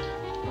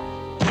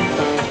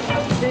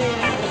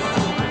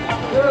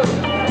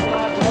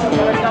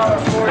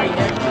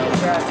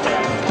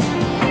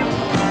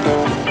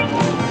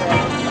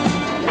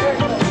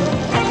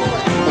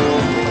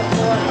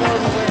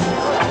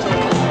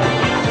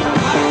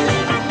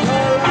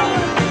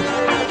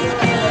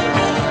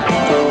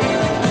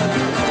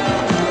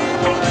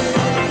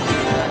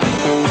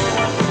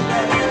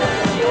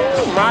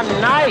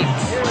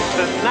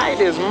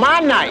 is my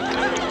night.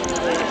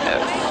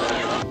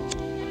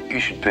 You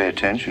should pay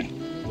attention.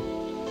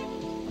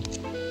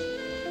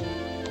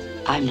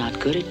 I'm not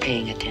good at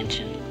paying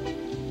attention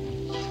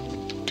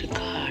to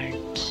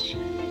cards.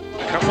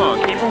 Come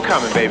on, keep them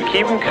coming, baby.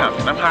 Keep them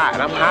coming. I'm hot.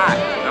 I'm hot.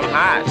 I'm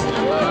hot.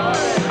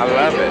 I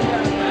love it.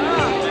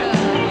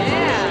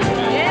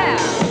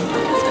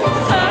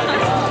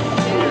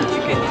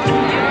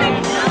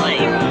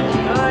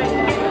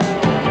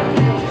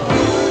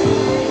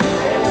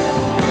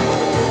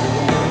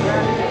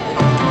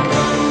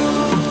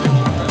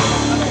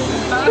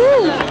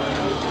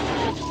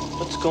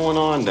 What's going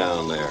on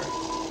down there?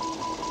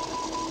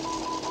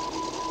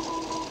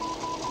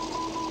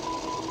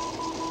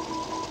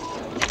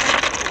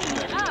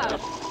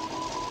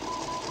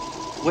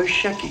 Where's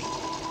Shecky?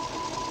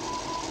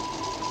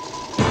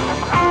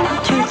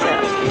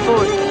 2,000,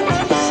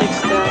 4,000,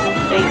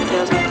 6,000,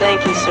 8,000.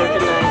 Thank you, sir.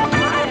 Good night.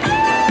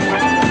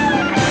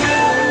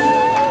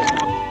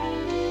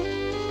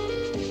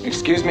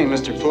 Excuse me,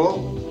 Mr.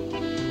 Poole?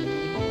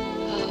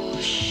 Oh,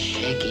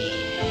 Shaggy.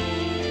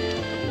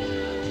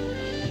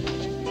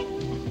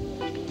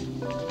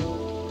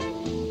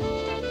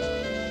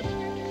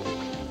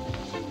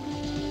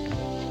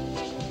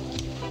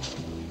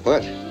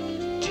 What?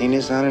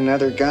 Tina's on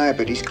another guy,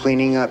 but he's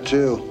cleaning up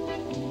too.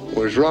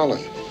 Where's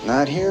Rollin?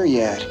 Not here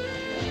yet.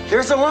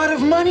 There's a lot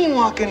of money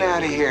walking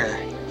out of here.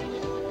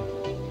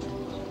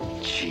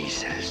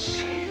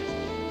 Jesus.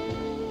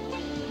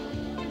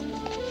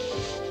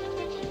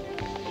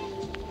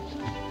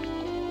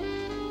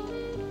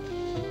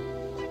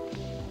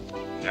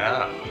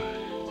 Now,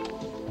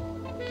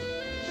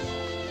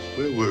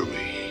 where were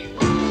we?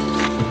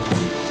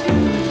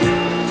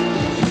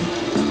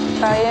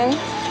 Trying.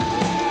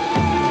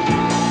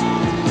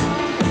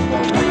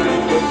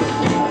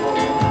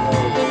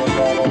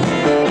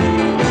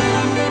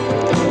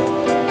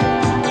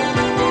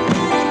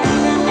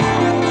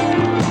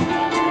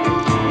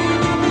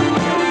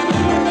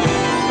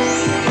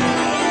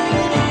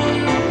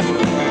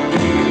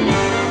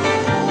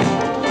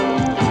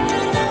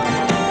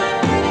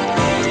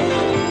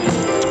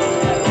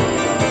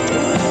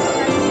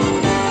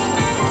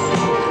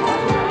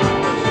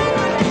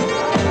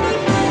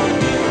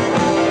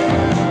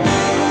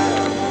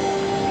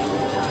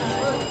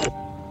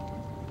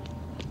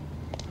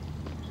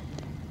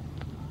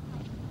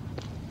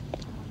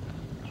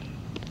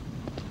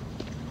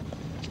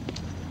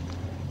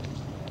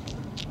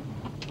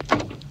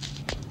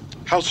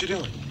 How's she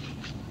doing?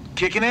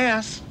 Kicking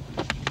ass.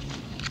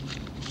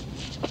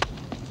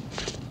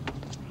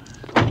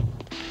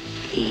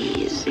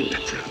 Easy.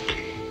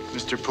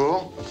 Mr.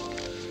 Poole?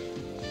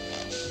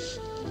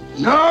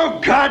 No,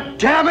 God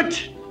damn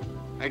it!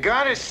 I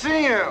gotta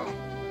see you.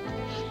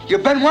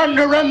 You've been wanting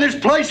to run this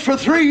place for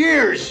 3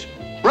 years.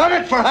 Run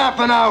it for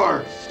half an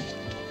hour.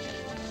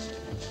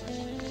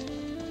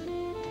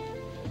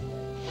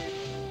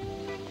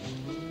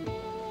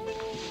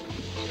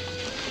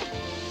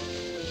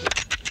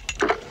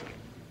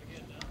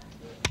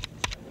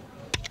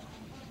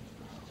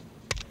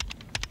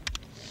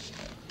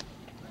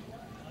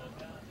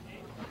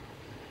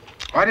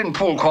 Why didn't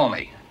Poole call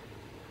me?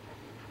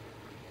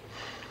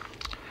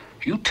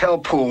 You tell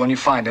Poole when you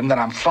find him that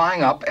I'm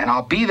flying up and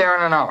I'll be there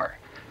in an hour.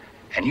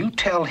 And you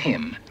tell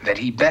him that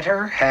he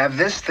better have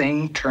this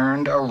thing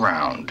turned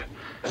around.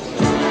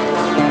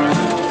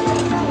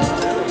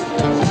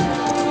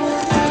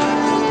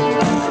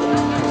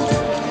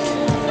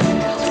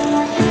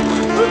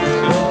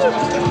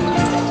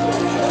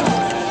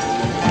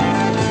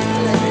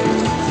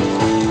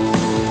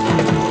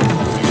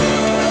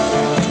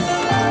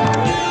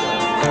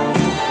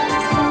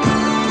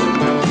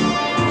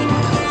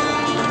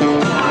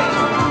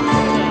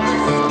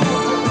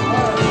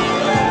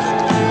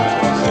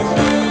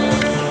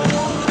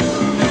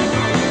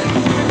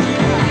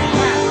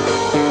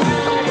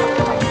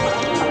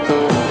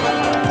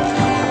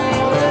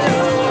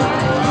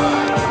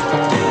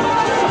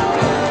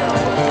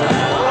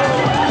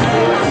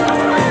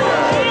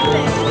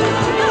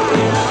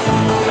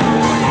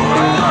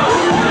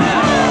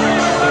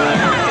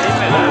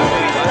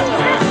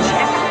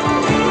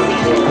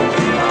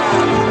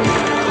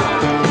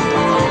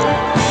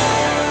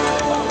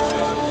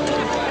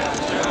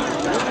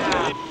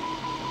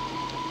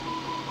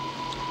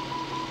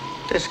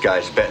 This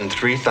guy's betting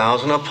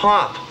 3,000 a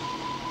pop.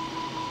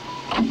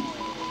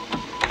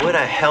 Where the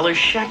hell is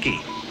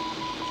Shecky?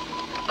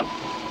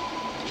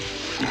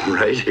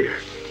 Right here.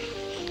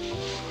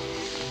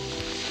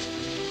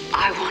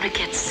 I want to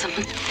get some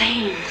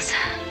things.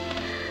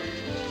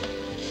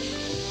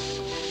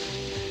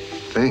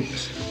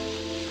 Things?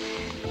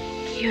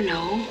 You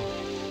know.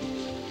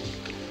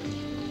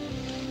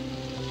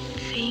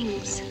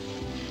 Things.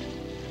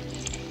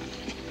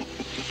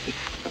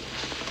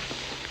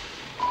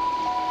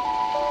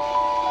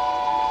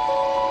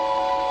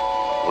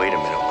 Wait a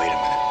minute, wait a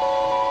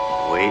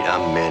minute. Wait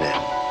a minute.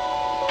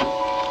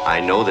 I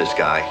know this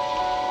guy.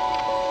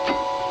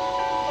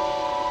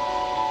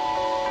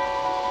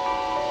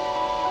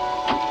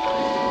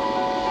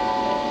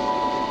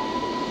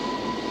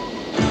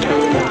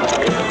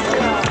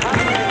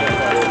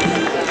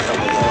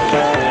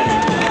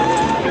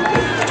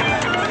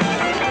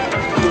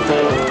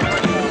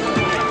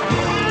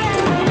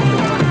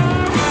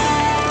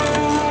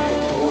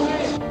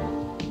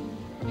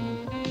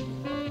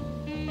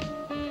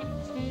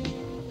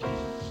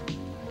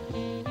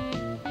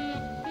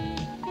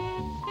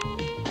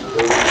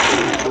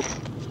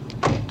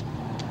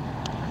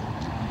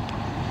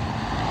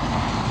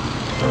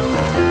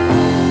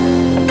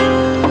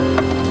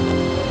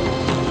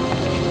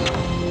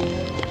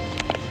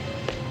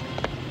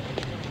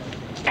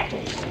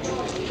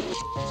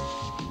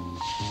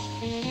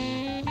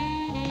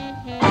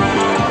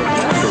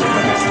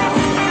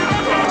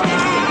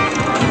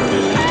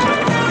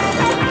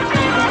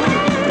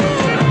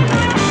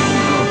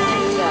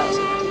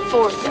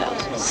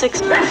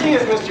 6. There she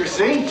is, Mr.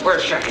 C.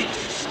 Where's Shecky?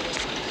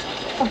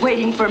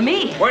 Waiting for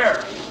me.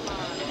 Where?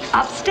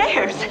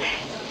 Upstairs.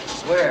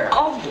 Where?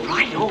 All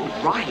right, all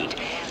right.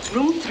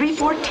 Room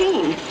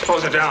 314.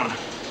 Close it down.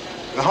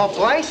 The whole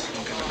place?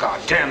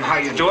 Goddamn how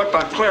you do it,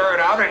 but clear it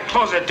out and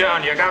close it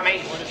down. You got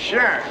me?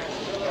 Sure.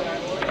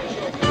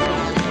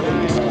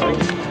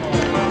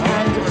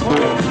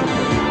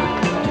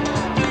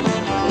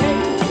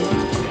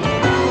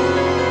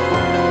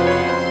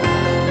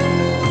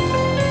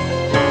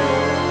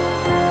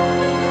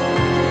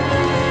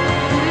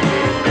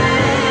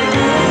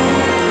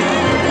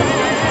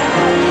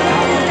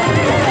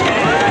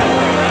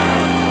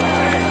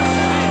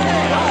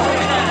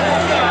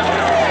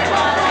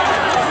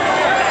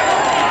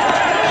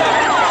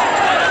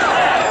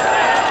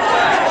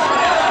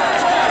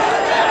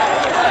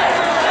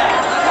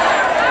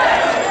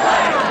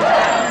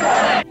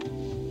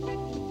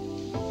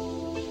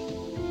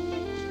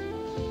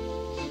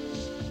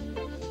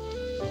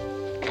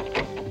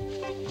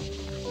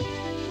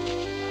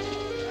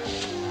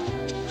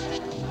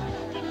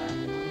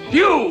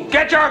 You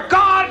get your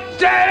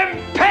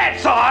goddamn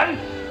pants on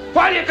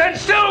while you can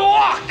still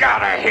walk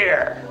out of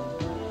here!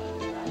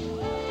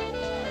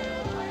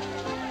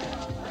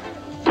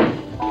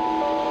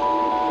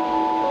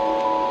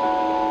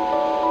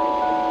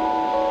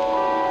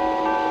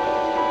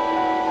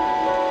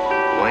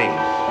 Wayne,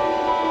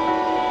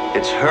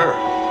 it's her.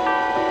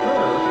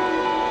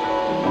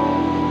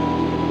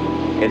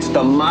 It's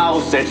the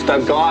mouse. It's the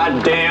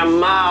goddamn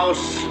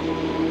mouse.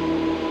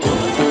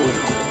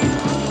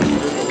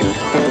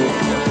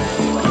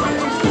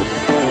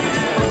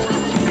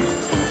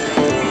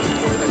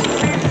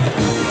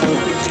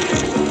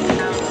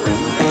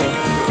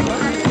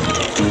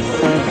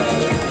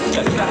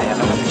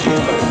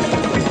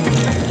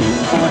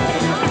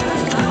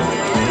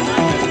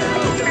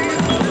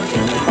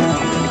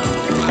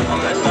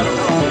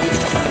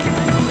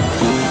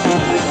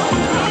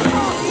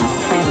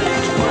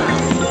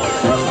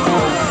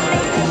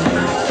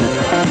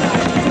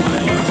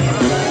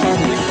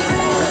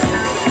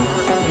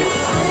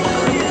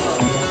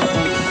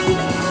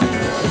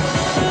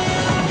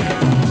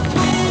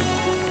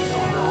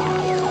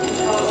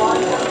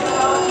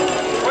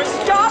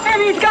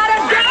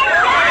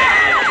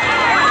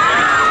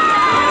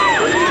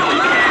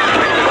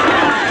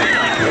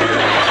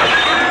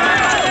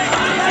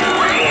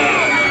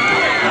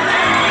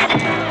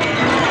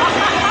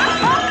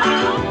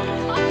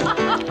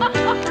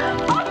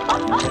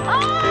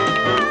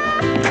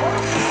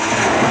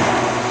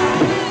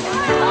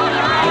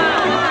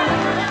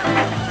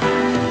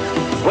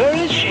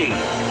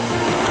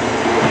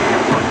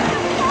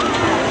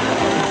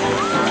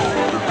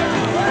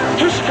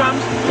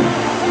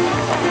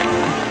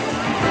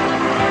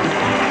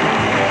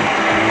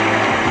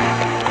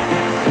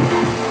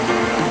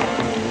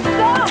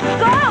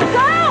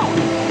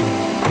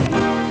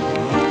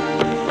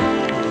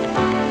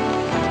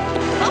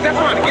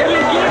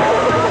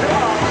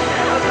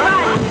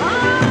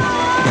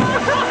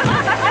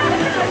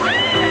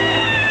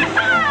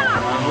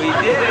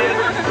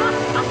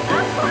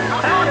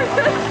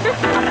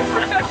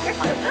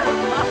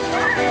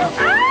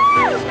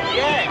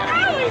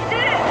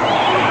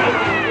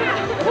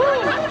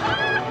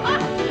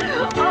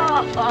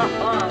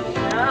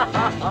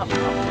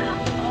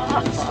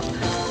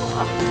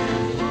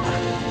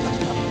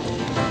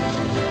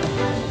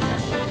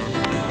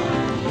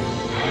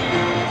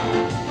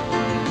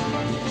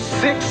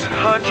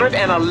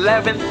 $611,000.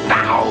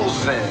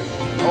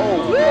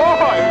 Oh,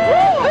 boy.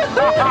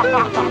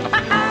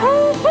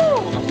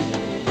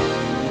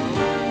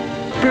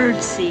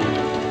 Birdseed.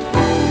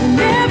 In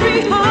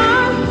every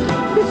heart,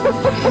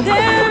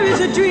 there is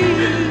a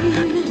dream.